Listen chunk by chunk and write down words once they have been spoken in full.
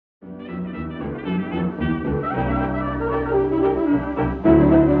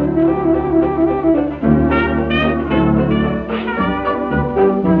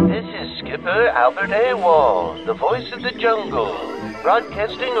Albert AWOL, the voice of the jungle,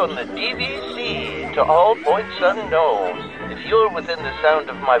 broadcasting on the DVC to all points unknown. If you're within the sound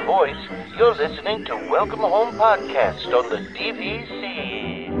of my voice, you're listening to Welcome Home Podcast on the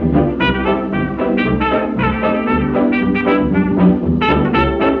DVC.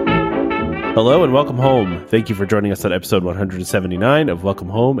 Hello and welcome home. Thank you for joining us on episode 179 of Welcome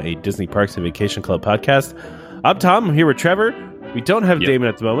Home, a Disney Parks and Vacation Club podcast. I'm Tom. I'm here with Trevor. We don't have Damon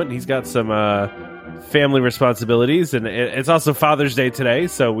at the moment. He's got some family responsibilities, and it's also Father's Day today,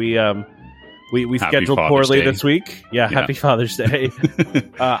 so we scheduled poorly this week. Yeah, happy Father's Day.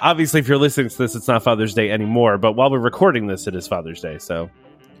 Obviously, if you're listening to this, it's not Father's Day anymore, but while we're recording this, it is Father's Day, so...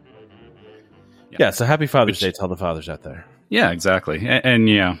 so happy Father's Day to all the fathers out there. Yeah, exactly. And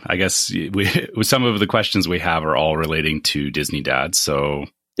yeah, I guess some of the questions we have are all relating to Disney dads. So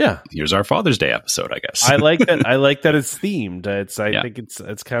yeah, here's our Father's Day episode, I guess. I like that. I like that it's themed. I think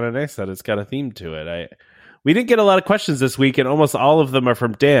it's kind of nice that it's got a theme to it. We didn't get a lot of questions this week, and almost all of them are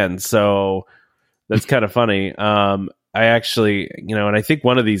from Dan. So that's kind of funny. I actually, and I think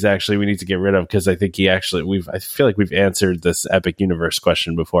one of these actually we need to get rid of because I think I feel like we've answered this Epic Universe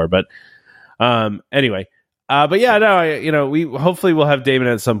question before, but anyway. But yeah, no, we hopefully we'll have Damon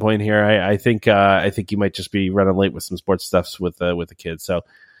at some point here. I think you might just be running late with some sports stuffs with the kids. So,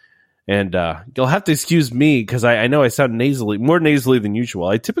 and you'll have to excuse me because I know I sound more nasally than usual.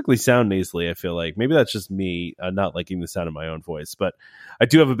 I typically sound nasally. I feel like maybe that's just me not liking the sound of my own voice, but I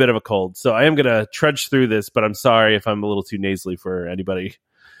do have a bit of a cold, so I am gonna trudge through this. But I'm sorry if I'm a little too nasally for anybody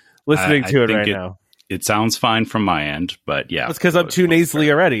listening to it right now. It sounds fine from my end, but yeah. That's because I'm too nasally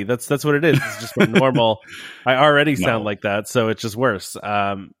already. That's what it is. It's just normal. I already sound like that, so it's just worse.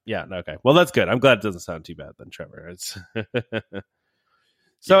 Okay. Well, that's good. I'm glad it doesn't sound too bad then, Trevor.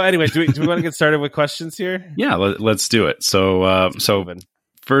 So anyway, do we want to get started with questions here? Yeah, let's do it. So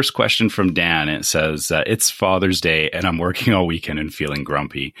first question from Dan. It says, it's Father's Day, and I'm working all weekend and feeling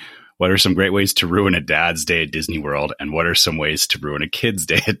grumpy. What are some great ways to ruin a dad's day at Disney World? And what are some ways to ruin a kid's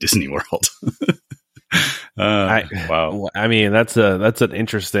day at Disney World? Wow. I mean, that's an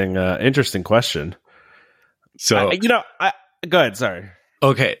interesting question. So, go ahead. Sorry.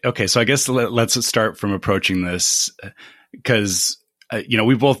 Okay. So I guess let's start from approaching this because,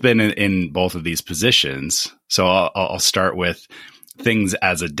 we've both been in both of these positions. So I'll start with things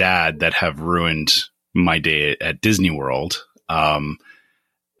as a dad that have ruined my day at Disney World.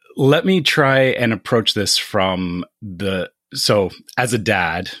 Let me try and approach this from as a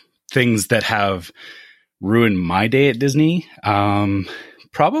dad, things that have ruined my day at Disney.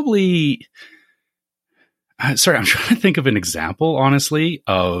 Probably. Sorry, I'm trying to think of an example, honestly,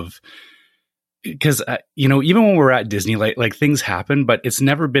 because even when we're at Disney, like things happen, but it's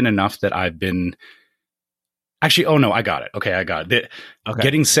never been enough that I've been. Actually, oh no, I got it. Okay, I got it.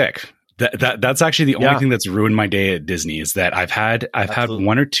 Getting sick. That's actually the only thing that's ruined my day at Disney is that I've had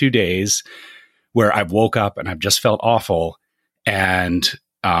 1 or 2 days where I've woke up and I've just felt awful, and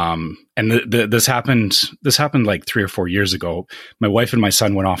this happened like 3 or 4 years ago. My wife and my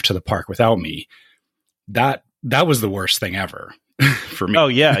son went off to the park without me. That was the worst thing ever for me. Oh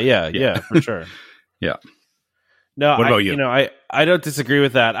yeah, for sure. Yeah. No, what about you? I don't disagree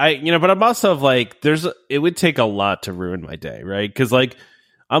with that. But I'm also like, it would take a lot to ruin my day, right? Because like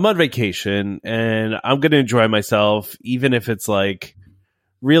I'm on vacation and I'm going to enjoy myself, even if it's like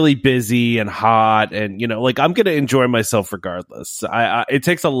really busy and hot, and I'm going to enjoy myself regardless. It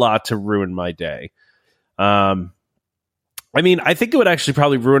takes a lot to ruin my day. I mean, I think it would actually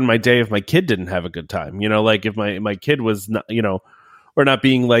probably ruin my day if my kid didn't have a good time. Like if my kid was not, or not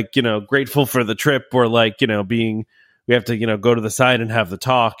being like, grateful for the trip, or like, we have to, go to the side and have the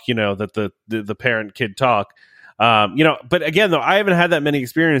talk, that the parent kid talk. But again, though, I haven't had that many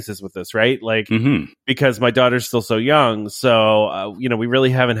experiences with this, right? Like, because my daughter's still so young. So, we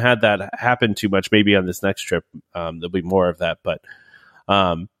really haven't had that happen too much. Maybe on this next trip, there'll be more of that. But,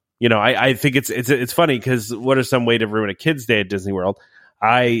 I think it's funny because what are some way to ruin a kid's day at Disney World?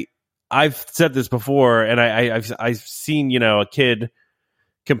 I've said this before, and I've seen, a kid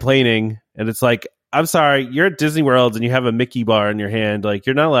complaining, and it's like, I'm sorry, you're at Disney World and you have a Mickey bar in your hand. Like,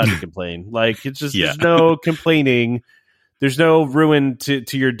 you're not allowed to complain. Like, it's just, there's no complaining. There's no ruin to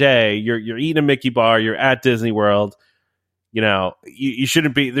your day. You're eating a Mickey bar. You're at Disney World. You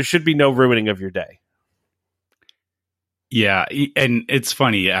shouldn't be, there should be no ruining of your day. Yeah. And it's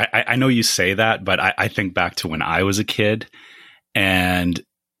funny. I know you say that, but I think back to when I was a kid, and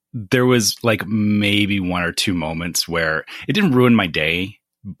there was like maybe 1 or 2 moments where it didn't ruin my day,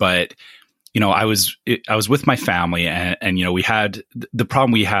 but I was with my family, and we had, the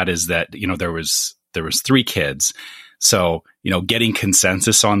problem we had is that, there was 3 kids. So, getting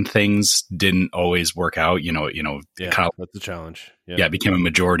consensus on things didn't always work out, that's the challenge. It became a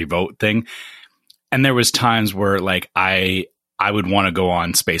majority vote thing. And there was times where like I would want to go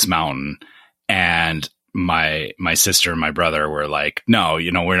on Space Mountain, and my sister and my brother were like, no,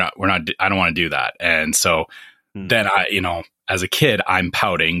 we're not, I don't want to do that. And so then as a kid, I'm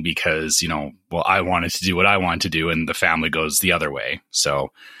pouting because, I wanted to do what I wanted to do, and the family goes the other way.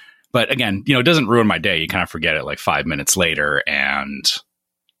 So, but again, it doesn't ruin my day. You kind of forget it like 5 minutes later and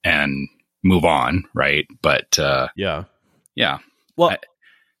move on. Right. But, yeah. Well,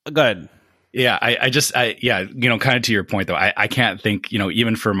 go ahead. Yeah, kind of to your point though, I can't think,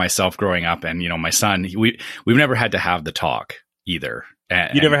 even for myself growing up and, my son, we've never had to have the talk either.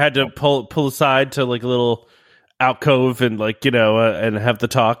 You never had to pull aside to like a little alcove and like, and have the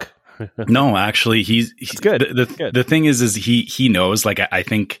talk. No, actually he's good. The thing is he knows, like, I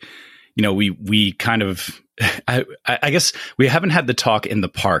think, we kind of, I guess we haven't had the talk in the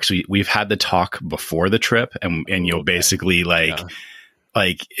parks. We've had the talk before the trip and basically like,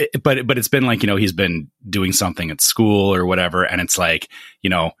 like, but it's been like, he's been doing something at school or whatever. And it's like,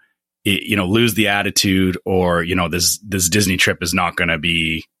 lose the attitude, or, this Disney trip is not going to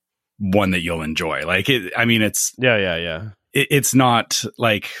be one that you'll enjoy. Like it's, it's not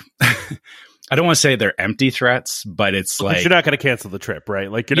like, I don't want to say they're empty threats, but it's like, you're not going to cancel the trip, right?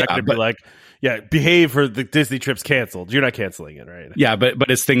 Like you're not going to be like, behave or the Disney trip's canceled. You're not canceling it, right? Yeah.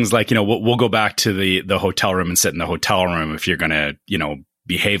 But it's things like, we'll go back to the hotel room and sit in the hotel room if you're going to,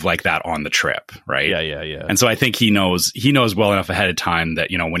 behave like that on the trip. Right. Yeah. And so I think he knows well enough ahead of time that,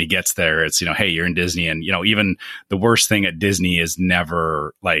 when he gets there, it's, hey, you're in Disney, and, even the worst thing at Disney is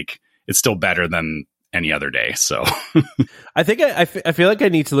never like, it's still better than any other day. So I think I feel like I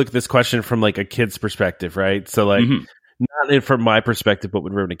need to look at this question from like a kid's perspective, right? So like, not from my perspective, what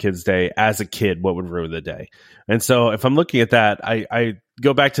would ruin a kid's day. As a kid, what would ruin the day? And so if I'm looking at that, I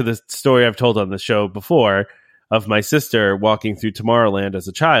go back to the story I've told on the show before of my sister walking through Tomorrowland as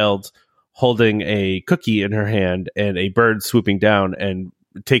a child, holding a cookie in her hand and a bird swooping down and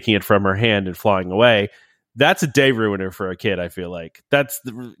taking it from her hand and flying away. That's a day ruiner for a kid. I feel like that's,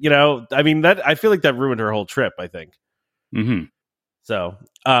 that I feel like that ruined her whole trip, I think. Mm-hmm. So,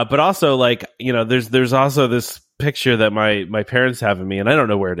 but also like, there's also this picture that my parents have of me, and I don't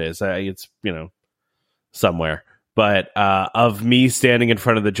know where it is. It's, somewhere, but, of me standing in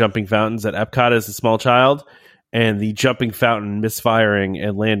front of the jumping fountains at Epcot as a small child, and the jumping fountain misfiring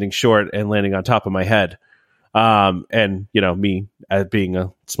and landing short and landing on top of my head. And me as being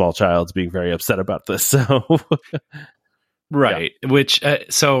a small child being very upset about this. So, right. Yeah. Which,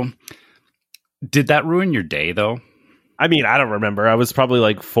 so did that ruin your day though? I mean, I don't remember. I was probably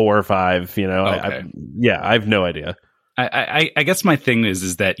like 4 or 5, Okay. I have no idea. I guess my thing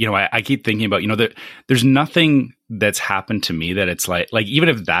is that, I keep thinking about, there's nothing that's happened to me that it's like even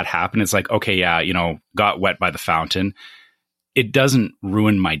if that happened, it's like, okay, yeah, got wet by the fountain. It doesn't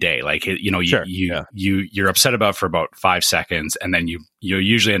ruin my day. Like, you're upset about for about 5 seconds, and then you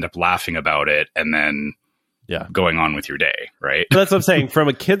usually end up laughing about it, and then going on with your day. Right. But that's what I'm saying. From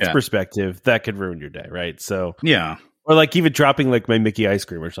a kid's perspective, that could ruin your day. Right. So, yeah. Or like even dropping like my Mickey ice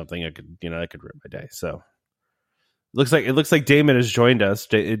cream or something, that could ruin my day. So it looks like Damon has joined us.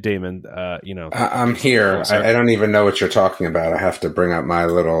 Damon, I'm here. I don't even know what you're talking about. I have to bring up my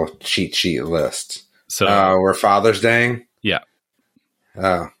little cheat sheet list. So we're Father's Day. Yeah.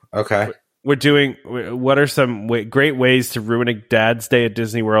 Oh, okay. We're doing. What are some great ways to ruin a dad's day at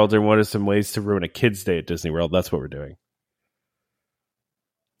Disney World, and what are some ways to ruin a kid's day at Disney World? That's what we're doing.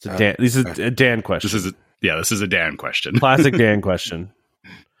 This is a Dan question. This is a Dan question. Classic Dan question.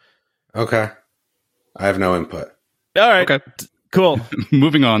 Okay. I have no input. All right. Okay. Cool.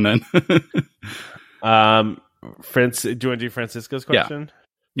 Moving on then. Do you want to do Francisco's question?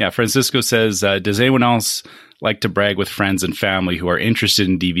 Yeah. Francisco says, does anyone else like to brag with friends and family who are interested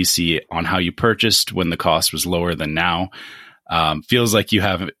in DVC on how you purchased when the cost was lower than now? Feels like you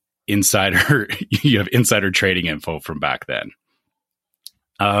have insider trading info from back then.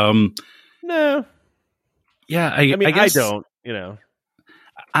 No. Yeah, I guess I don't.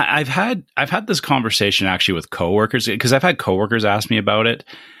 I've had this conversation actually with coworkers, because I've had coworkers ask me about it,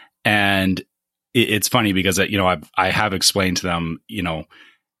 and it's funny because I have explained to them,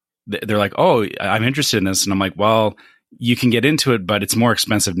 they're like, oh, I'm interested in this, and I'm like, well, you can get into it, but it's more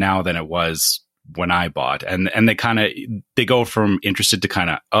expensive now than it was when I bought, and they go from interested to kind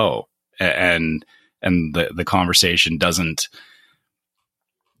of and the conversation doesn't.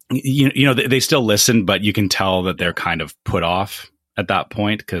 They still listen, but you can tell that they're kind of put off at that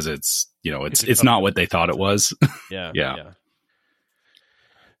point because it's not what they thought it was. Yeah.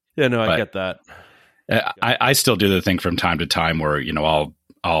 No, I get that. I still do the thing from time to time where,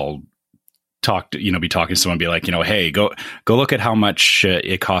 I'll talk to, be talking to someone, be like, hey, go look at how much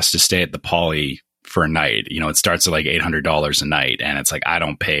it costs to stay at the Poly for a night. It starts at like $800 a night. And it's like, I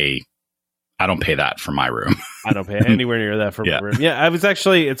don't pay that for my room. I don't pay anywhere near that for my room. Yeah.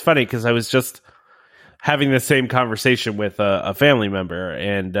 It's funny because I was just having the same conversation with a family member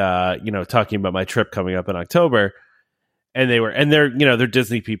and, talking about my trip coming up in October. And they're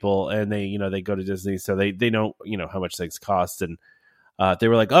Disney people and they go to Disney. So they know, how much things cost. And they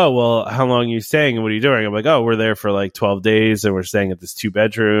were like, oh, well, how long are you staying and what are you doing? I'm like, oh, we're there for like 12 days and we're staying at this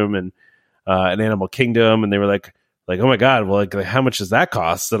 2-bedroom and an Animal Kingdom. And they were like, oh my God, well, like how much does that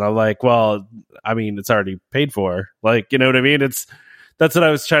cost? And I'm like, well, I mean, it's already paid for. Like, you know what I mean? That's what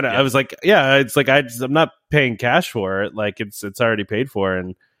I was trying to, I was like, yeah, it's like, I'm not paying cash for it. Like it's already paid for.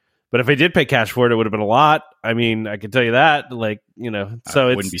 But if I did pay cash for it, it would have been a lot. I mean, I can tell you that, like, so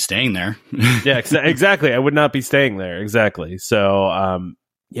I wouldn't be staying there. Yeah, exactly. I would not be staying there. Exactly. So,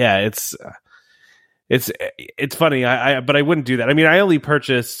 it's funny. But I wouldn't do that. I mean, I only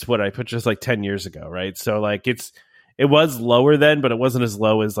purchased like 10 years ago. Right. So like it was lower then, but it wasn't as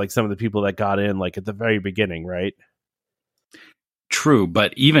low as like some of the people that got in like at the very beginning. Right. True.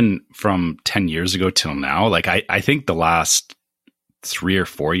 But even from 10 years ago till now, like I think the last 3 or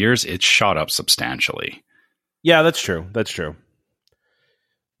 4 years, it's shot up substantially. Yeah, that's true. That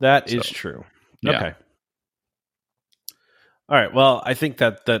is true. Yeah. Okay. All right. Well, I think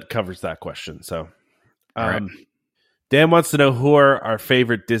that covers that question. So, all right. Dan wants to know who are our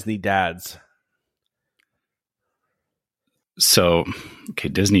favorite Disney dads. So, okay,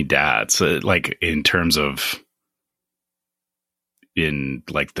 Disney dads, like in terms of in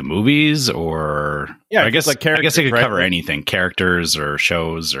like the movies or yeah, I guess like I guess it could cover right? anything, characters or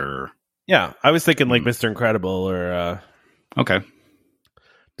shows or yeah. I was thinking like Mr. Incredible or okay.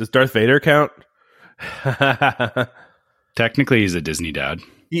 Does Darth Vader count? Technically, he's a Disney dad.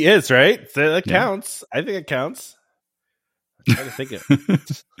 He is, right? So that counts. I think it counts. I'm trying to think it.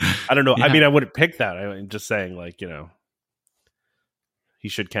 I don't know. Yeah. I mean, I wouldn't pick that. I'm just saying, like he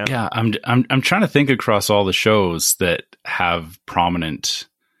should count. Yeah, I'm trying to think across all the shows that have prominent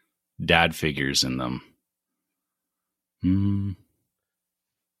dad figures in them.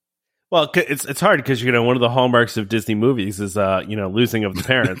 Well, it's hard because one of the hallmarks of Disney movies is losing of the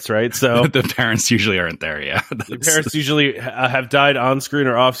parents, right? So the parents usually aren't there. Yeah, the parents usually have died on screen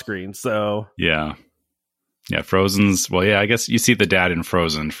or off screen. So yeah, Frozen's. Well, yeah, I guess you see the dad in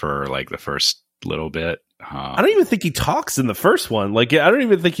Frozen for like the first little bit. I don't even think he talks in the first one. Like, I don't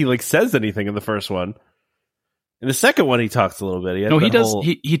even think he like says anything in the first one. In the second one, he talks a little bit. He does.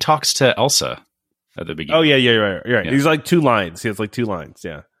 He talks to Elsa at the beginning. Oh yeah, you're right. Yeah. He's like 2 lines. He has like 2 lines.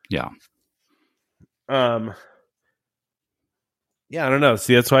 Yeah. Yeah. Yeah, I don't know.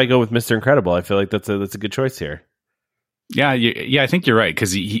 See, that's why I go with Mr. Incredible. I feel like that's a good choice here. Yeah, I think you're right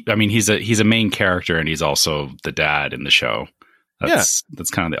because he's a main character and he's also the dad in the show. That's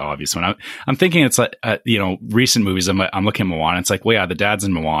kind of the obvious one. I'm thinking it's like recent movies. I'm looking at Moana. It's like, well, yeah, the dad's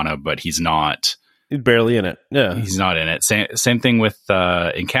in Moana, but he's not. He's barely in it. Yeah, he's not in it. Same thing with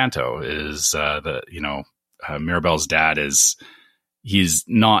Encanto. Is Mirabel's dad is. He's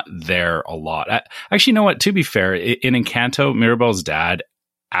not there a lot. Actually, you know what? To be fair, in Encanto, Mirabel's dad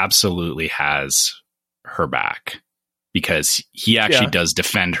absolutely has her back because he actually does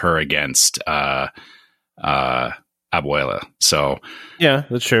defend her against Abuela. So yeah,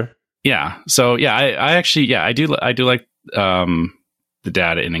 that's true. Yeah. So yeah, I do like the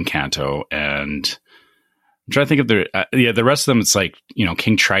dad in Encanto, and I'm trying to think of the rest of them. It's like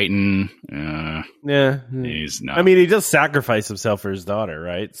King Triton. He's not. I mean, he does sacrifice himself for his daughter,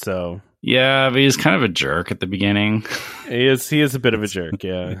 right? So yeah, but he's kind of a jerk at the beginning. He is a bit of a jerk.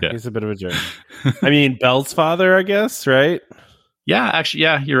 Yeah, he's a bit of a jerk. I mean, Belle's father, I guess, right? Yeah, actually,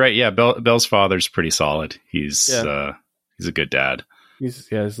 yeah, you're right. Yeah, Belle's father's pretty solid. He's a good dad.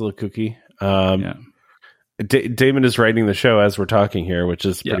 He's a little kooky. Damon is writing the show as we're talking here, which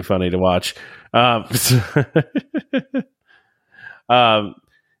is pretty funny to watch.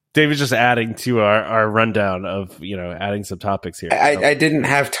 David's just adding to our rundown of adding some topics here. I didn't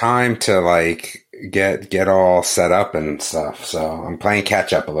have time to like get all set up and stuff, so I'm playing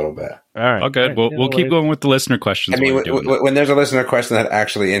catch up a little bit. All right, good. We'll keep going with the listener questions. I mean, when there's a listener question that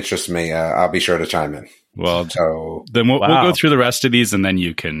actually interests me, I'll be sure to chime in. Well, then we'll go through the rest of these, and then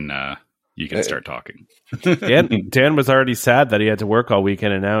you can start talking. Dan was already sad that he had to work all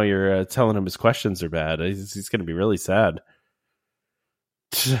weekend, and now you're telling him his questions are bad. He's going to be really sad.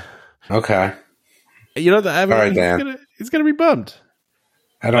 Okay. All right, Dan. He's going to be bummed.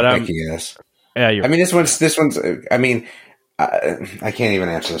 I don't think he is. Yeah, I mean, this one's. I mean, I can't even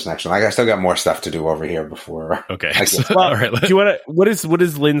answer this next one. I still got more stuff to do over here before. Okay. Well, all right. Do you want to? What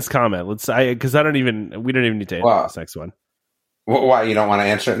is Lynn's comment? We don't even need to answer this next one. Why you don't want to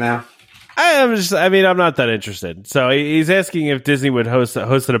answer it now? I'm not that interested. So he's asking if Disney would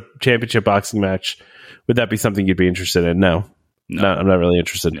hosted a championship boxing match. Would that be something you'd be interested in? No, I'm not really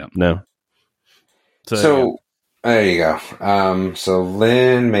interested. Yeah. No. So there you go. So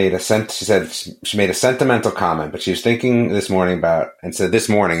Lynn she said she made a sentimental comment, but she was thinking this morning about, and said this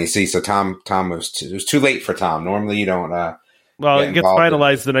morning, you see, so Tom it was too late for Tom. Normally you don't, it gets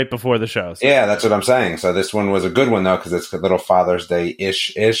finalized the night before the show. So. Yeah, that's what I'm saying. So this one was a good one though, because it's a little Father's Day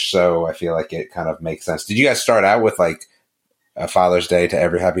ish. So I feel like it kind of makes sense. Did you guys start out with like a Father's Day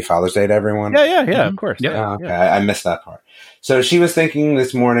to Happy Father's Day to everyone? Yeah, of course. Yeah. Okay. I missed that part. So she was thinking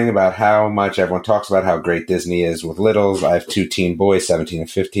this morning about how much everyone talks about how great Disney is with littles. I have 2 teen boys, 17 and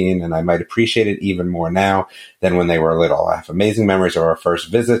 15, and I might appreciate it even more now than when they were little. I have amazing memories of our first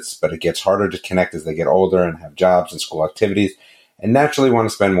visits, but it gets harder to connect as they get older and have jobs and school activities, and naturally want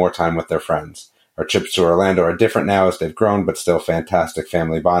to spend more time with their friends. Our trips to Orlando are different now as they've grown, but still fantastic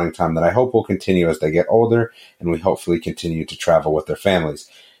family bonding time that I hope will continue as they get older, and we hopefully continue to travel with their families.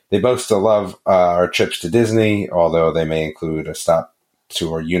 They both still love our trips to Disney, although they may include a stop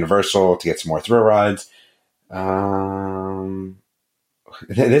to our Universal to get some more thrill rides.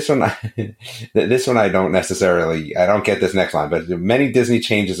 This one I don't get this next line, but many Disney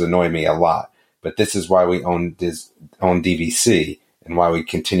changes annoy me a lot. But this is why we own DVC and why we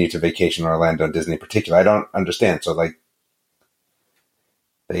continue to vacation in Orlando and Disney in particular. I don't understand. So like,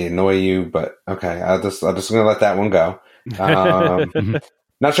 they annoy you, but okay, I'm just going to let that one go.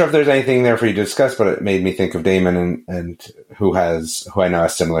 Not sure if there's anything there for you to discuss, but it made me think of Damon and who I know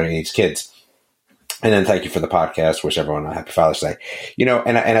has similar age kids. And then thank you for the podcast. Wish everyone a happy Father's Day.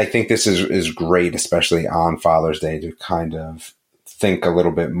 And I think this is great, especially on Father's Day, to kind of think a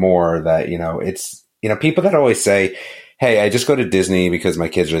little bit more that, it's, people that always say, hey, I just go to Disney because my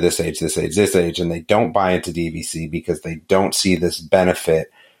kids are this age, and they don't buy into DVC because they don't see this benefit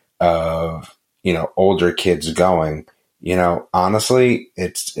of, older kids going. Honestly,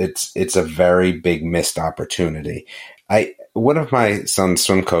 it's a very big missed opportunity. One of my son's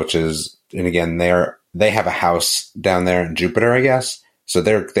swim coaches, and again, they have a house down there in Jupiter, I guess. So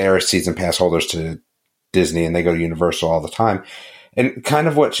they're season pass holders to Disney, and they go to Universal all the time. And kind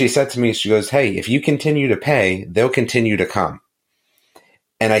of what she said to me, she goes, hey, if you continue to pay, they'll continue to come.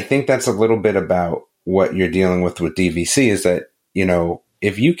 And I think that's a little bit about what you're dealing with DVC is that,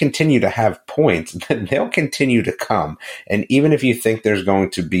 if you continue to have points, then they'll continue to come. And even if you think there's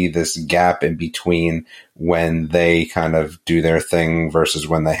going to be this gap in between when they kind of do their thing versus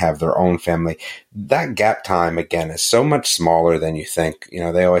when they have their own family, that gap time, again, is so much smaller than you think.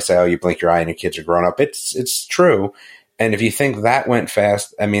 They always say, oh, you blink your eye and your kids are grown up. It's true. And if you think that went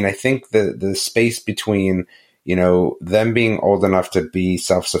fast, I think the space between, them being old enough to be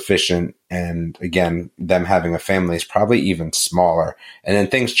self-sufficient and, again, them having a family is probably even smaller. And then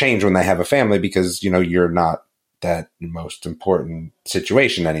things change when they have a family because, you're not that most important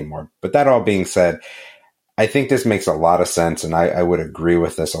situation anymore. But that all being said, I think this makes a lot of sense. And I would agree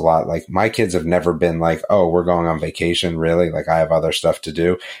with this a lot. Like, my kids have never been like, oh, we're going on vacation. Really? Like, I have other stuff to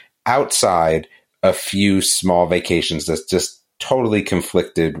do outside a few small vacations that's just totally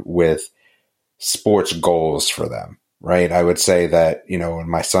conflicted with sports goals for them, right? I would say that, when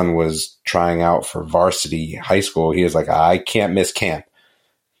my son was trying out for varsity high school, he was like, I can't miss camp.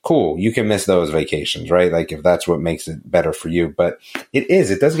 Cool. You can miss those vacations, right? Like, if that's what makes it better for you. But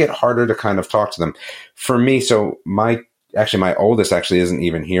it does get harder to kind of talk to them. For me, so my oldest actually isn't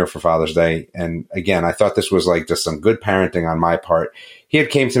even here for Father's Day. And again, I thought this was like just some good parenting on my part. He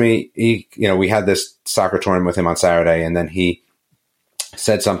had came to me, we had this soccer tournament with him on Saturday, and then he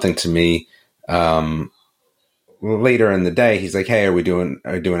said something to me later in the day. He's like, hey, are we doing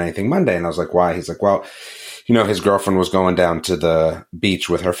anything Monday? And I was like, why? He's like, well, his girlfriend was going down to the beach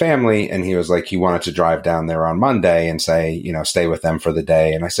with her family, and he was like, he wanted to drive down there on Monday and say, stay with them for the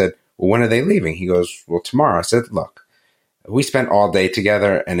day. And I said, well, when are they leaving? He goes, well, tomorrow. I said, look, we spent all day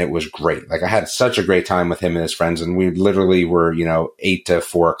together and it was great. Like, I had such a great time with him and his friends, and we literally were, 8 to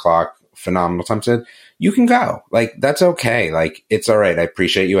 4 o'clock, phenomenal time. I said, you can go. Like, that's okay. Like, it's all right. I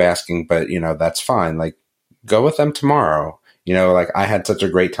appreciate you asking, but that's fine. Like, go with them tomorrow. Like, I had such a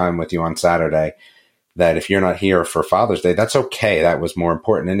great time with you on Saturday that if you're not here for Father's Day, that's okay. That was more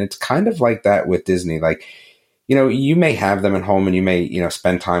important. And it's kind of like that with Disney. Like, you may have them at home and you may,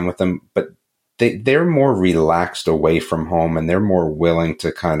 spend time with them, but they're more relaxed away from home, and they're more willing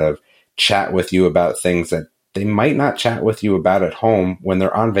to kind of chat with you about things that they might not chat with you about at home when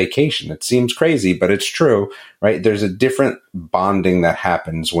they're on vacation. It seems crazy, but it's true, right? There's a different bonding that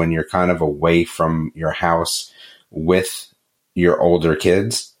happens when you're kind of away from your house with your older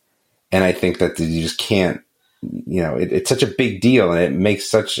kids. And I think that you just can't, it's such a big deal, and it makes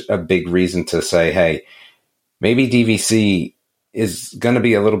such a big reason to say, hey, maybe DVC is going to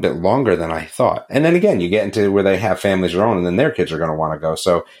be a little bit longer than I thought. And then again, you get into where they have families of their own, and then their kids are going to want to go.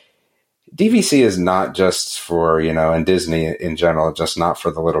 So DVC is not just for, and Disney in general, just not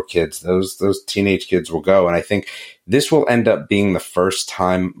for the little kids. Those teenage kids will go. And I think this will end up being the first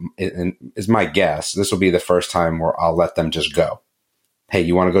time, and is my guess, this will be the first time where I'll let them just go. Hey,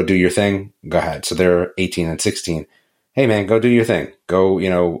 you want to go do your thing? Go ahead. So they're 18 and 16. Hey man, go do your thing. Go,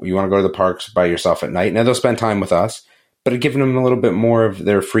 you want to go to the parks by yourself at night. Now they'll spend time with us, but giving them a little bit more of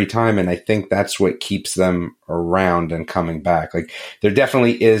their free time. And I think that's what keeps them around and coming back. Like, there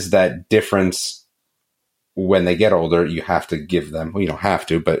definitely is that difference when they get older. You have to give them, well, you don't have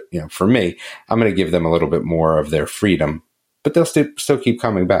to, but for me, I'm going to give them a little bit more of their freedom, but they'll still keep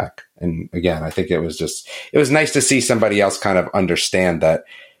coming back. And again, I think it was nice to see somebody else kind of understand that,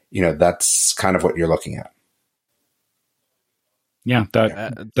 that's kind of what you're looking at. Yeah,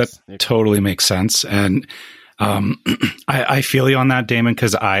 that totally makes sense. And I feel you on that, Damon,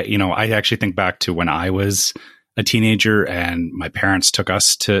 because I actually think back to when I was a teenager and my parents took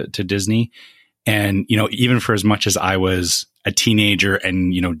us to Disney. And, even for as much as I was a teenager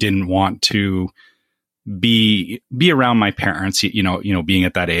and, didn't want to be around my parents, being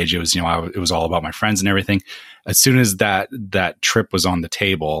at that age, it was, it was all about my friends and everything. As soon as that trip was on the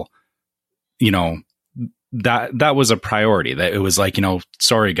table, that was a priority. That it was like,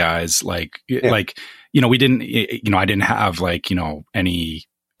 sorry guys, we didn't, I didn't have any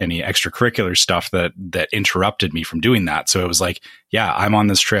extracurricular stuff that interrupted me from doing that. So it was like, yeah, I'm on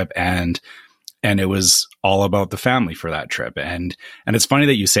this trip, and it was all about the family for that trip. And it's funny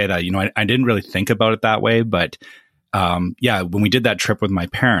that you say that, I didn't really think about it that way, but when we did that trip with my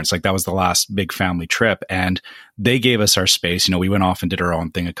parents, that was the last big family trip, and they gave us our space. We went off and did our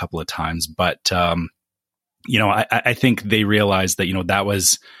own thing a couple of times, but I think they realized that,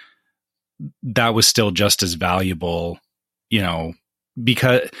 that was still just as valuable,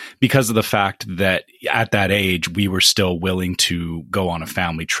 because of the fact that at that age, we were still willing to go on a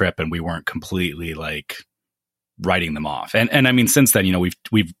family trip, and we weren't completely writing them off. And I mean, since then,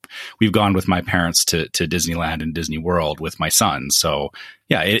 we've gone with my parents to Disneyland and Disney World with my son. So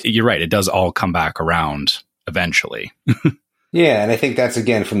yeah, you're right. It does all come back around eventually. Yeah, and I think that's,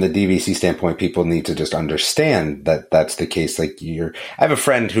 again, from the DVC standpoint, people need to just understand that that's the case. I have a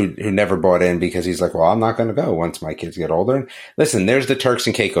friend who never bought in because he's like, well, I'm not going to go once my kids get older. And listen, there's the Turks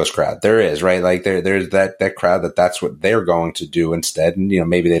and Caicos crowd. There is, right? There's that crowd that's what they're going to do instead. And,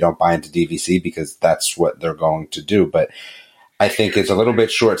 maybe they don't buy into DVC because that's what they're going to do. But I think it's a little bit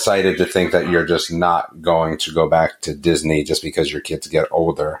short-sighted to think that you're just not going to go back to Disney just because your kids get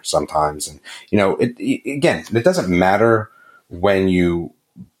older sometimes. And, it doesn't matter when you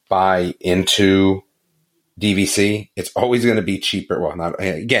buy into DVC, it's always going to be cheaper. Well, not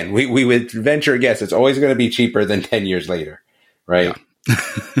again. We would venture a guess it's always going to be cheaper than 10 years later, right?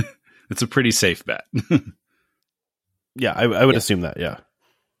 Yeah. It's a pretty safe bet. Yeah, I would assume that. Yeah.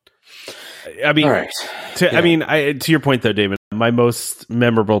 I mean, right. To your point though, David, my most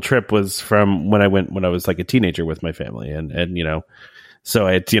memorable trip was from when I was a teenager with my family, and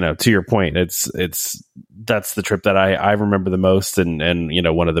so to your point, that's the trip that I remember the most, and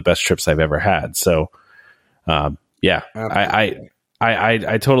one of the best trips I've ever had. So, yeah,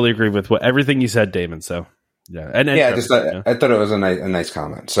 I totally agree with everything you said, Damon. So, yeah, I thought it was a nice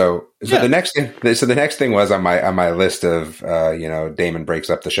comment. So the next thing was on my list of Damon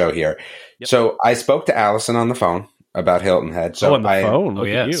breaks up the show here. Yep. So I spoke to Allison on the phone about Hilton Head. So on the phone. Oh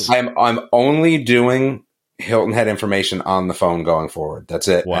yes, I'm only doing Hilton Head information on the phone going forward. That's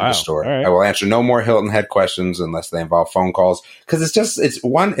it. Wow. End of story. Right. I will answer no more Hilton Head questions unless they involve phone calls, because it's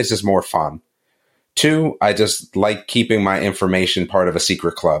just more fun. 2, I just like keeping my information part of a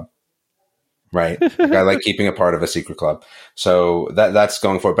secret club. Right. I like keeping a part of a secret club. So that's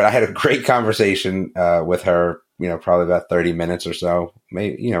going forward. But I had a great conversation with her, probably about 30 minutes or so,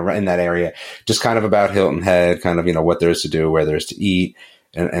 maybe, right in that area, just kind of about Hilton Head, kind of, what there is to do, where there's to eat,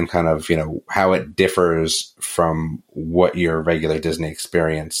 and kind of, how it differs from what your regular Disney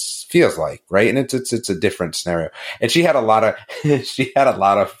experience feels like. Right. And it's a different scenario. And she had a lot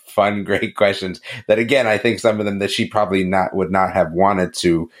of fun, great questions that, again, I think some of them that she probably would not have wanted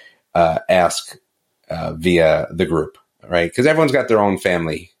to ask via the group. Right. Because everyone's got their own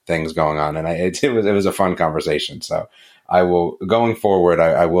family things going on. And it was a fun conversation. So I will, going forward,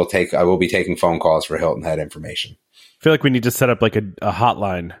 I will be taking phone calls for Hilton Head information. I feel like we need to set up like a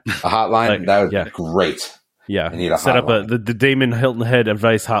hotline. A hotline? Like, That would be great. Yeah. I need a set hotline. up the Damon Hilton Head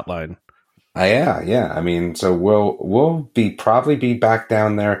advice hotline. Yeah. I mean, so we'll probably be back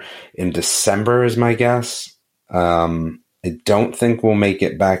down there in December is my guess. I don't think we'll make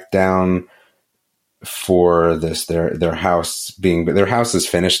it back down for this. Their house is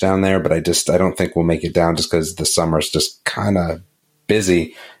finished down there, but I don't think we'll make it down just because the summer's just kind of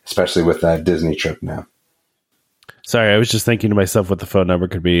busy, especially with that Disney trip now. Sorry, I was just thinking to myself what the phone number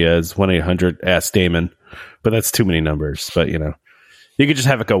could be as 1-800-ASK Damon, but that's too many numbers. But you could just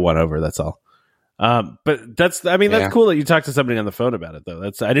have it go one over. That's all. But that's cool that you talked to somebody on the phone about it, though.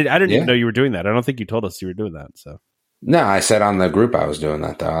 I didn't even know you were doing that. I don't think you told us you were doing that. So no, I said on the group I was doing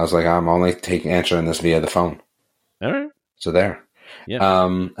that though. I was like, I'm only answering this via the phone. All right. So there. Yeah.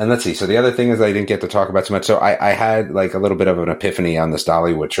 And let's see. So the other thing is I didn't get to talk about too much. So I had like a little bit of an epiphany on this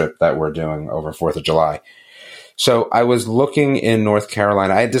Dollywood trip that we're doing over 4th of July. So I was looking in North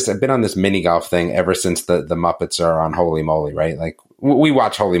Carolina. I've been on this mini golf thing ever since the Muppets are on Holy Moly, right? Like we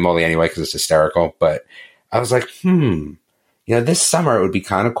watch Holy Moly anyway because it's hysterical. But I was like, this summer it would be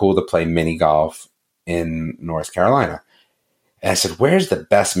kind of cool to play mini golf in North Carolina. And I said, where's the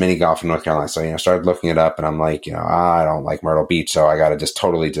best mini golf in North Carolina? So, I started looking it up and I'm like, I don't like Myrtle Beach. So I got to just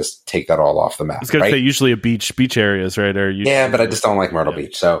totally just take that all off the map. I was going to say usually a beach areas, right? But I just don't like Myrtle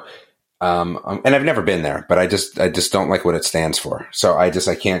Beach. So, and I've never been there, but I just don't like what it stands for. So I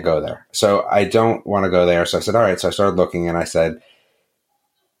can't go there. So I don't want to go there. So I said, all right. So I started looking and I said,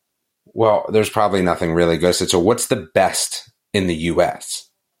 well, there's probably nothing really good. I said, so what's the best in the US?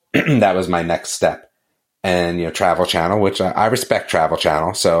 That was my next step. And, Travel Channel, which I respect Travel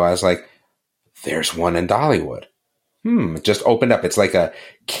Channel. So I was like, there's one in Dollywood. It just opened up. It's like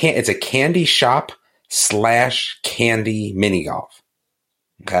it's a candy shop / candy mini golf.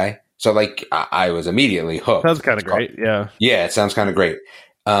 Okay. So like I was immediately hooked. Sounds kind of great. Yeah. Yeah. It sounds kind of great.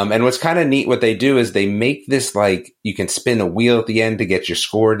 And what's kind of neat, what they do is they make this like you can spin a wheel at the end to get your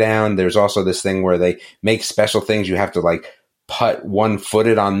score down. There's also this thing where they make special things. You have to like putt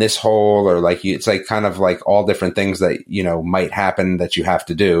one-footed on this hole, or like it's like kind of like all different things that might happen that you have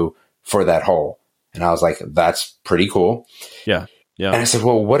to do for that hole. And I was like, that's pretty cool. Yeah. And I said,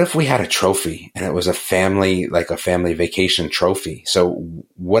 well, what if we had a trophy and it was a family vacation trophy? So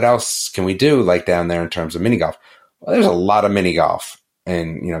what else can we do like down there in terms of mini golf? Well, there's a lot of mini golf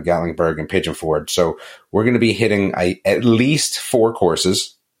in Gatlinburg and Pigeon Forge. So we're going to be hitting at least 4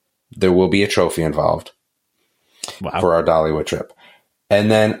 courses. There will be a trophy involved. Wow. For our Dollywood trip. And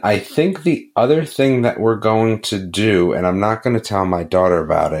then I think the other thing that we're going to do, and I'm not going to tell my daughter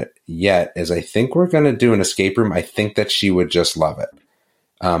about it yet, is I think we're going to do an escape room. I think that she would just love it.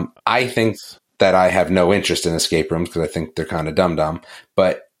 I think that I have no interest in escape rooms because I think they're kind of dumb,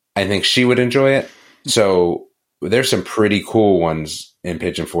 but I think she would enjoy it. So there's some pretty cool ones in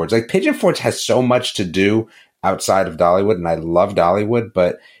Pigeon Forge. Like Pigeon Forge has so much to do outside of Dollywood, and I love Dollywood,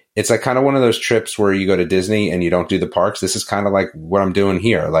 but it's like kind of one of those trips where you go to Disney and you don't do the parks. This is kind of like what I'm doing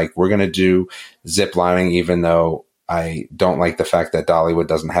here. Like we're going to do zip lining, even though I don't like the fact that Dollywood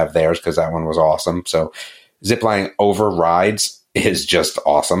doesn't have theirs because that one was awesome. So zip lining over rides is just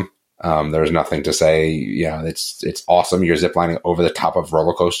awesome. There's nothing to say. It's awesome. You're zip lining over the top of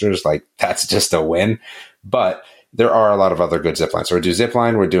roller coasters. Like that's just a win. But there are a lot of other good zip lines. So we do zip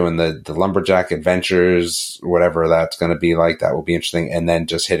line. We're doing the Lumberjack Adventures, whatever that's going to be like. That will be interesting. And then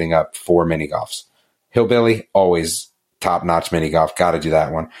just hitting up 4 mini golfs. Hillbilly, always top-notch mini golf. Got to do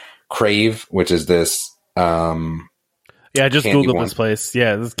that one. Crave, which is this. I just Googled one. This place.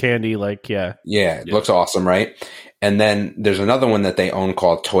 Yeah, this candy. Yeah, it looks awesome, right? And then there's another one that they own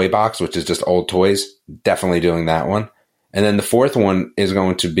called Toy Box, which is just old toys. Definitely doing that one. And then the 4th one is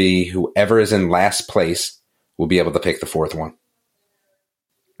going to be whoever is in last place will be able to pick the 4th one.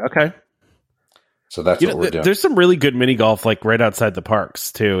 Okay. So that's what we're doing. There's some really good mini golf like right outside the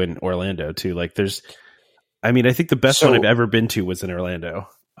parks too in Orlando too. Like I think the best one I've ever been to was in Orlando.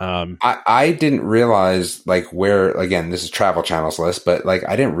 I didn't realize like where, again, this is Travel Channel's list, but like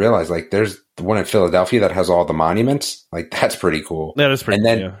I didn't realize like there's the one in Philadelphia that has all the monuments. Like that's pretty cool. That is pretty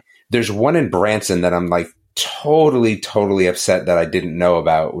cool. And then there's one in Branson that I'm like totally upset that I didn't know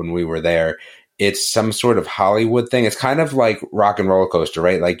about when we were there. It's some sort of Hollywood thing. It's kind of like Rock and Roller Coaster,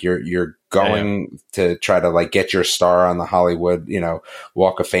 right? Like you're going to try to like get your star on the Hollywood,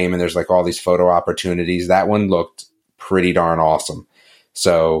 Walk of Fame, and there's like all these photo opportunities. That one looked pretty darn awesome.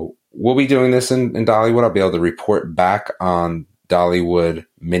 So we'll be doing this in Dollywood. I'll be able to report back on Dollywood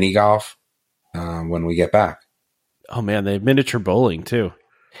mini golf when we get back. Oh man, they have miniature bowling too.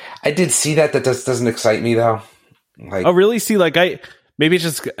 I did see that. That doesn't excite me though. Like, Oh, really? See, like maybe it's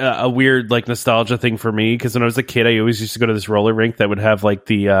just a weird like nostalgia thing for me because when I was a kid, I always used to go to this roller rink that would have like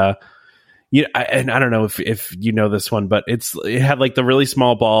the and I don't know if you know this one, but it had like the really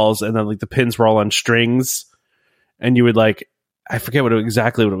small balls and then like the pins were all on strings, and you would like I forget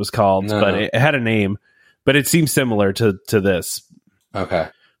exactly what it was called, but it had a name, but it seems similar to this. okay.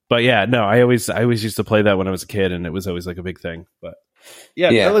 But yeah, no, I always used to play that when I was a kid, and it was always like a big thing. But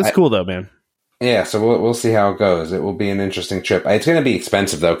yeah, that looks cool though, man. Yeah, so we'll see how it goes. It will be an interesting trip. It's going to be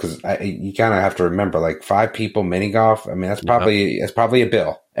expensive though, because you kind of have to remember, like 5 people mini golf. I mean, that's probably a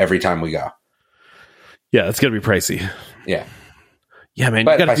bill every time we go. Yeah, it's going to be pricey. Yeah, yeah, man.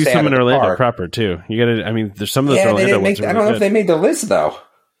 But you got to do something in Orlando park, proper too. You got to. I mean, there's some of those Orlando ones. I don't know if they made the list though.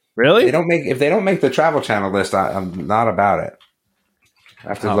 Really? If they don't make the Travel Channel list, I'm not about it. I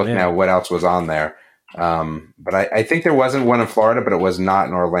have to look now what else was on there. But I think there wasn't one in Florida, but it was not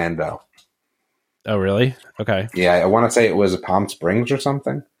in Orlando. Oh, really? Okay. Yeah, I want to say it was Palm Springs or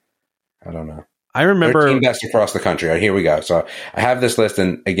something. I don't know. I remember 13 best across the country. All right, here we go. So I have this list,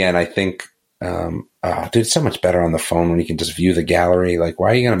 and again, I think, dude, it's so much better on the phone when you can just view the gallery. Like, why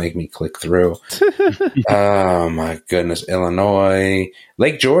are you going to make me click through? Oh my goodness, Illinois,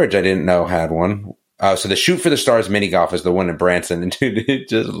 Lake George. I didn't know had one. So the Shoot for the Stars mini golf is the one in Branson, and dude, it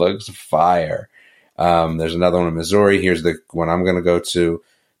just looks fire. There's another one in Missouri. Here's the one I'm going to go to.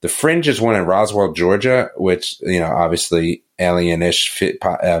 The Fringe is one in Roswell, Georgia, which, obviously alien-ish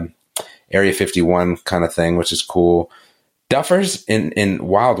Area 51 kind of thing, which is cool. Duffers in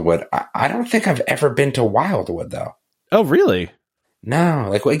Wildwood. I don't think I've ever been to Wildwood, though. Oh, really? No.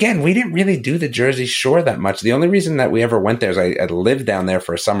 Like, again, we didn't really do the Jersey Shore that much. The only reason that we ever went there is I lived down there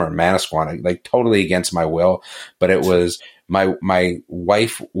for a summer in Manasquan, like totally against my will. But it was my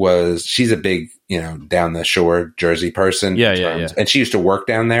wife she's a big, down the shore Jersey person. Yeah. And she used to work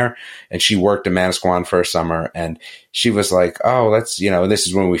down there, and she worked in Manasquan for a summer. And she was like, oh, let's, this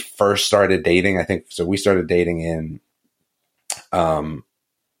is when we first started dating. I think, so we started dating in,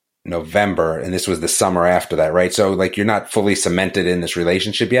 November, and this was the summer after that, right? So like you're not fully cemented in this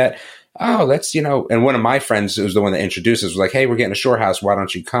relationship yet. Oh, let's, and one of my friends, who was the one that introduced us, was like, hey, we're getting a shore house. Why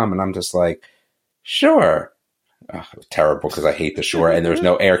don't you come? And I'm just like, sure. Oh, it was terrible because I hate the shore, and there was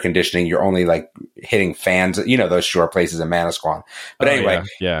no air conditioning. You're only like hitting fans, those shore places in Manasquan. But anyway,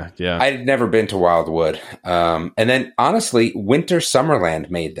 yeah. I'd never bin to Wildwood. And then honestly, Winter Summerland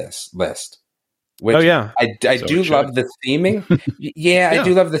made this list. Which I do love the theming. I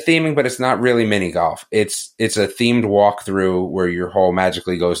do love the theming, but it's not really mini golf. It's a themed walkthrough where your hole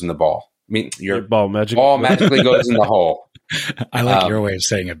magically goes in the ball. I mean, your ball magically goes in the hole. I like your way of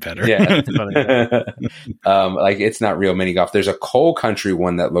saying it better. Yeah, funny. Like it's not real mini golf. There's a coal country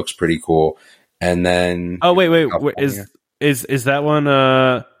one that looks pretty cool, and then wait, is that one?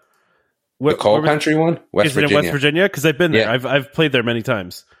 The coal country one, West Virginia. It in West Virginia? Because I've been there. I've played there many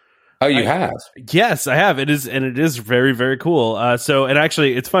times. Oh, you have? Yes, I have. It is very, very cool. And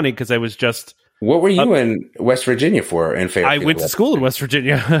actually, it's funny because I was just. What were you in West Virginia for? In Fairfield? I went to school in West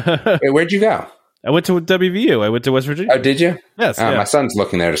Virginia. Wait, where'd you go? I went to WVU. I went to West Virginia. Oh, did you? Yes. My son's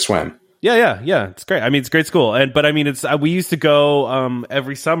looking there to swim. Yeah. It's great. I mean, it's a great school. But I mean, we used to go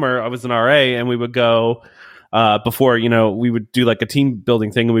every summer. I was an RA, and we would go. Before we would do like a team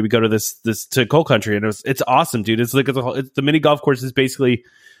building thing, and we would go to this to coal country, and it's awesome, dude. It's like it's the mini golf course is basically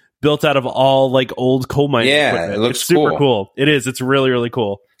built out of all like old coal mine equipment. It looks super cool. It is. It's really, really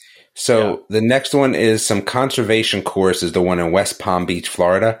cool. So the next one is some conservation course, is the one in West Palm Beach,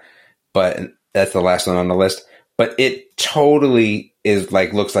 Florida, but that's the last one on the list. But it totally is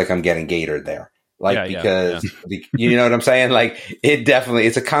like looks like I'm getting gaitored there. Because you know what I'm saying? Like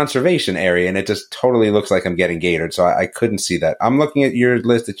it's a conservation area, and it just totally looks like I'm getting gaitored. So I couldn't see that. I'm looking at your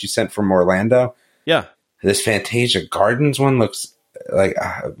list that you sent from Orlando. Yeah. This Fantasia Gardens one looks like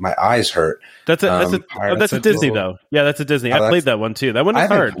my eyes hurt. That's a Disney though. Yeah, that's a Disney. I played that one too. That one is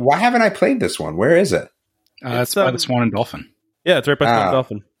hard. Why haven't I played this one? Where is it? It's by the Swan and Dolphin. Yeah, it's right by Swan and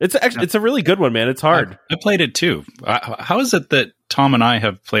Dolphin. It's a really good one, man. It's hard. I played it too. How is it that Tom and I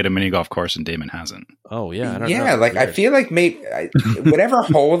have played a mini golf course and Damon hasn't? Oh yeah, I don't know. Like I feel like maybe whatever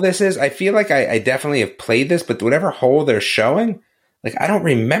hole this is, I feel like I definitely have played this, but whatever hole they're showing, like I don't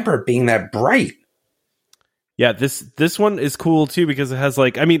remember it being that bright. Yeah, this one is cool too because it has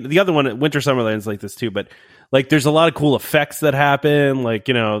like, I mean, the other one, Winter Summerland, is like this too, but like there's a lot of cool effects that happen. Like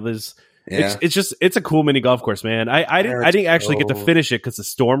there's it's a cool mini golf course, man. I didn't actually get to finish it because the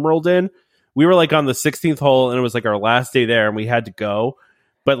storm rolled in. We were like on the 16th hole, and it was like our last day there, and we had to go.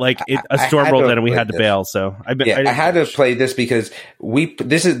 But like a storm rolled in, and we had to bail. So I had to play this because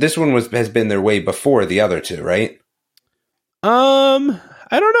this one has been there way before the other two, right? I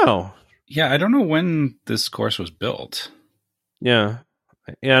don't know. Yeah, I don't know when this course was built. Yeah.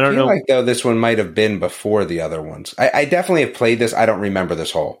 Yeah, I I don't feel know. like, though, this one might have been before the other ones. I definitely have played this. I don't remember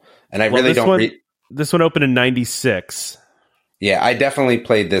this hole. And I Well, really don't... this one opened in 96. Yeah, I definitely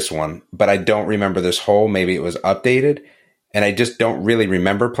played this one, but I don't remember this hole. Maybe it was updated. And I just don't really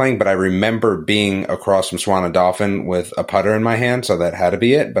remember playing, but I remember being across from Swan and Dolphin with a putter in my hand, so that had to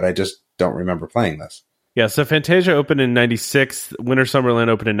be it, but I just don't remember playing this. Yeah, so Fantasia opened in 96. Winter Summerland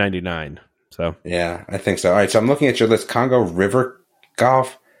opened in 99. So yeah, I think so. All right, so I'm looking at your list. Congo River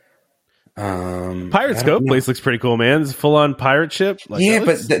Golf. Pirate Scope place looks pretty cool, man. It's a full-on pirate ship. Like, yeah,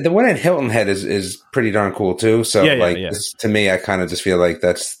 but the one at Hilton Head is pretty darn cool too. So This, to me, I kind of just feel like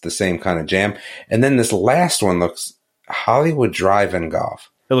that's the same kind of jam. And then this last one looks Hollywood Drive-In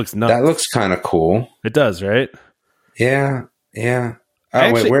Golf. It looks nuts. That looks kind of cool. It does, right? Yeah.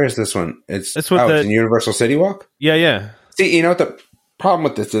 Oh, wait, where is this one? It's in Universal City Walk? Yeah. See, you know what the problem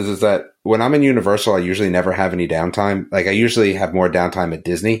with this is that when I'm in Universal, I usually never have any downtime. Like, I usually have more downtime at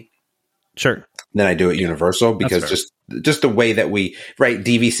Disney. Sure. Than I do at Universal, because just the way that we, right,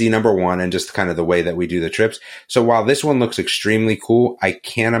 DVC number one, and just kind of the way that we do the trips. So while this one looks extremely cool, I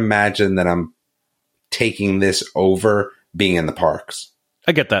can't imagine that I'm taking this over being in the parks.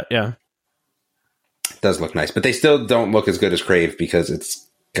 I get that, yeah. It does look nice, but they still don't look as good as Crave because it's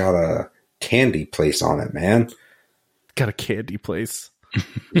got a candy place on it, man. Got a candy place.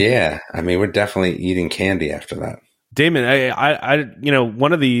 Yeah, I mean, we're definitely eating candy after that. Damon, I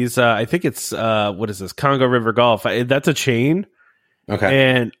one of these, I think it's, what is this? Congo River Golf. That's a chain.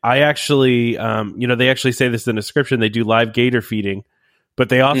 Okay. And I actually, they actually say this in the description. They do live gator feeding, but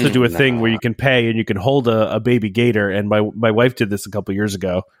they also do a thing where you can pay and you can hold a baby gator. And my wife did this a couple years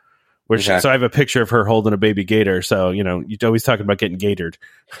ago. So I have a picture of her holding a baby gator. So, you're always talking about getting gatored.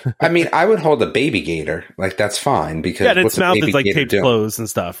 I mean, I would hold a baby gator. Like, that's fine. Because yeah, its mouth is like taped closed and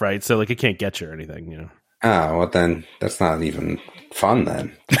stuff, right? So, like, it can't get you or anything, Oh, well, then that's not even fun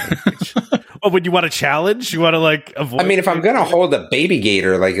then. Oh, would you want to challenge? You want to, like, avoid? I mean, if I'm going to hold a baby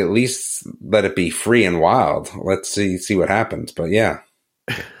gator, like, at least let it be free and wild. Let's see what happens. But yeah.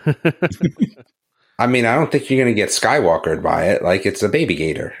 I mean, I don't think you're going to get Skywalkered by it. Like, it's a baby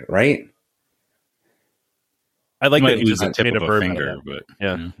gator, right? I like that you just a tip made of a bird finger, but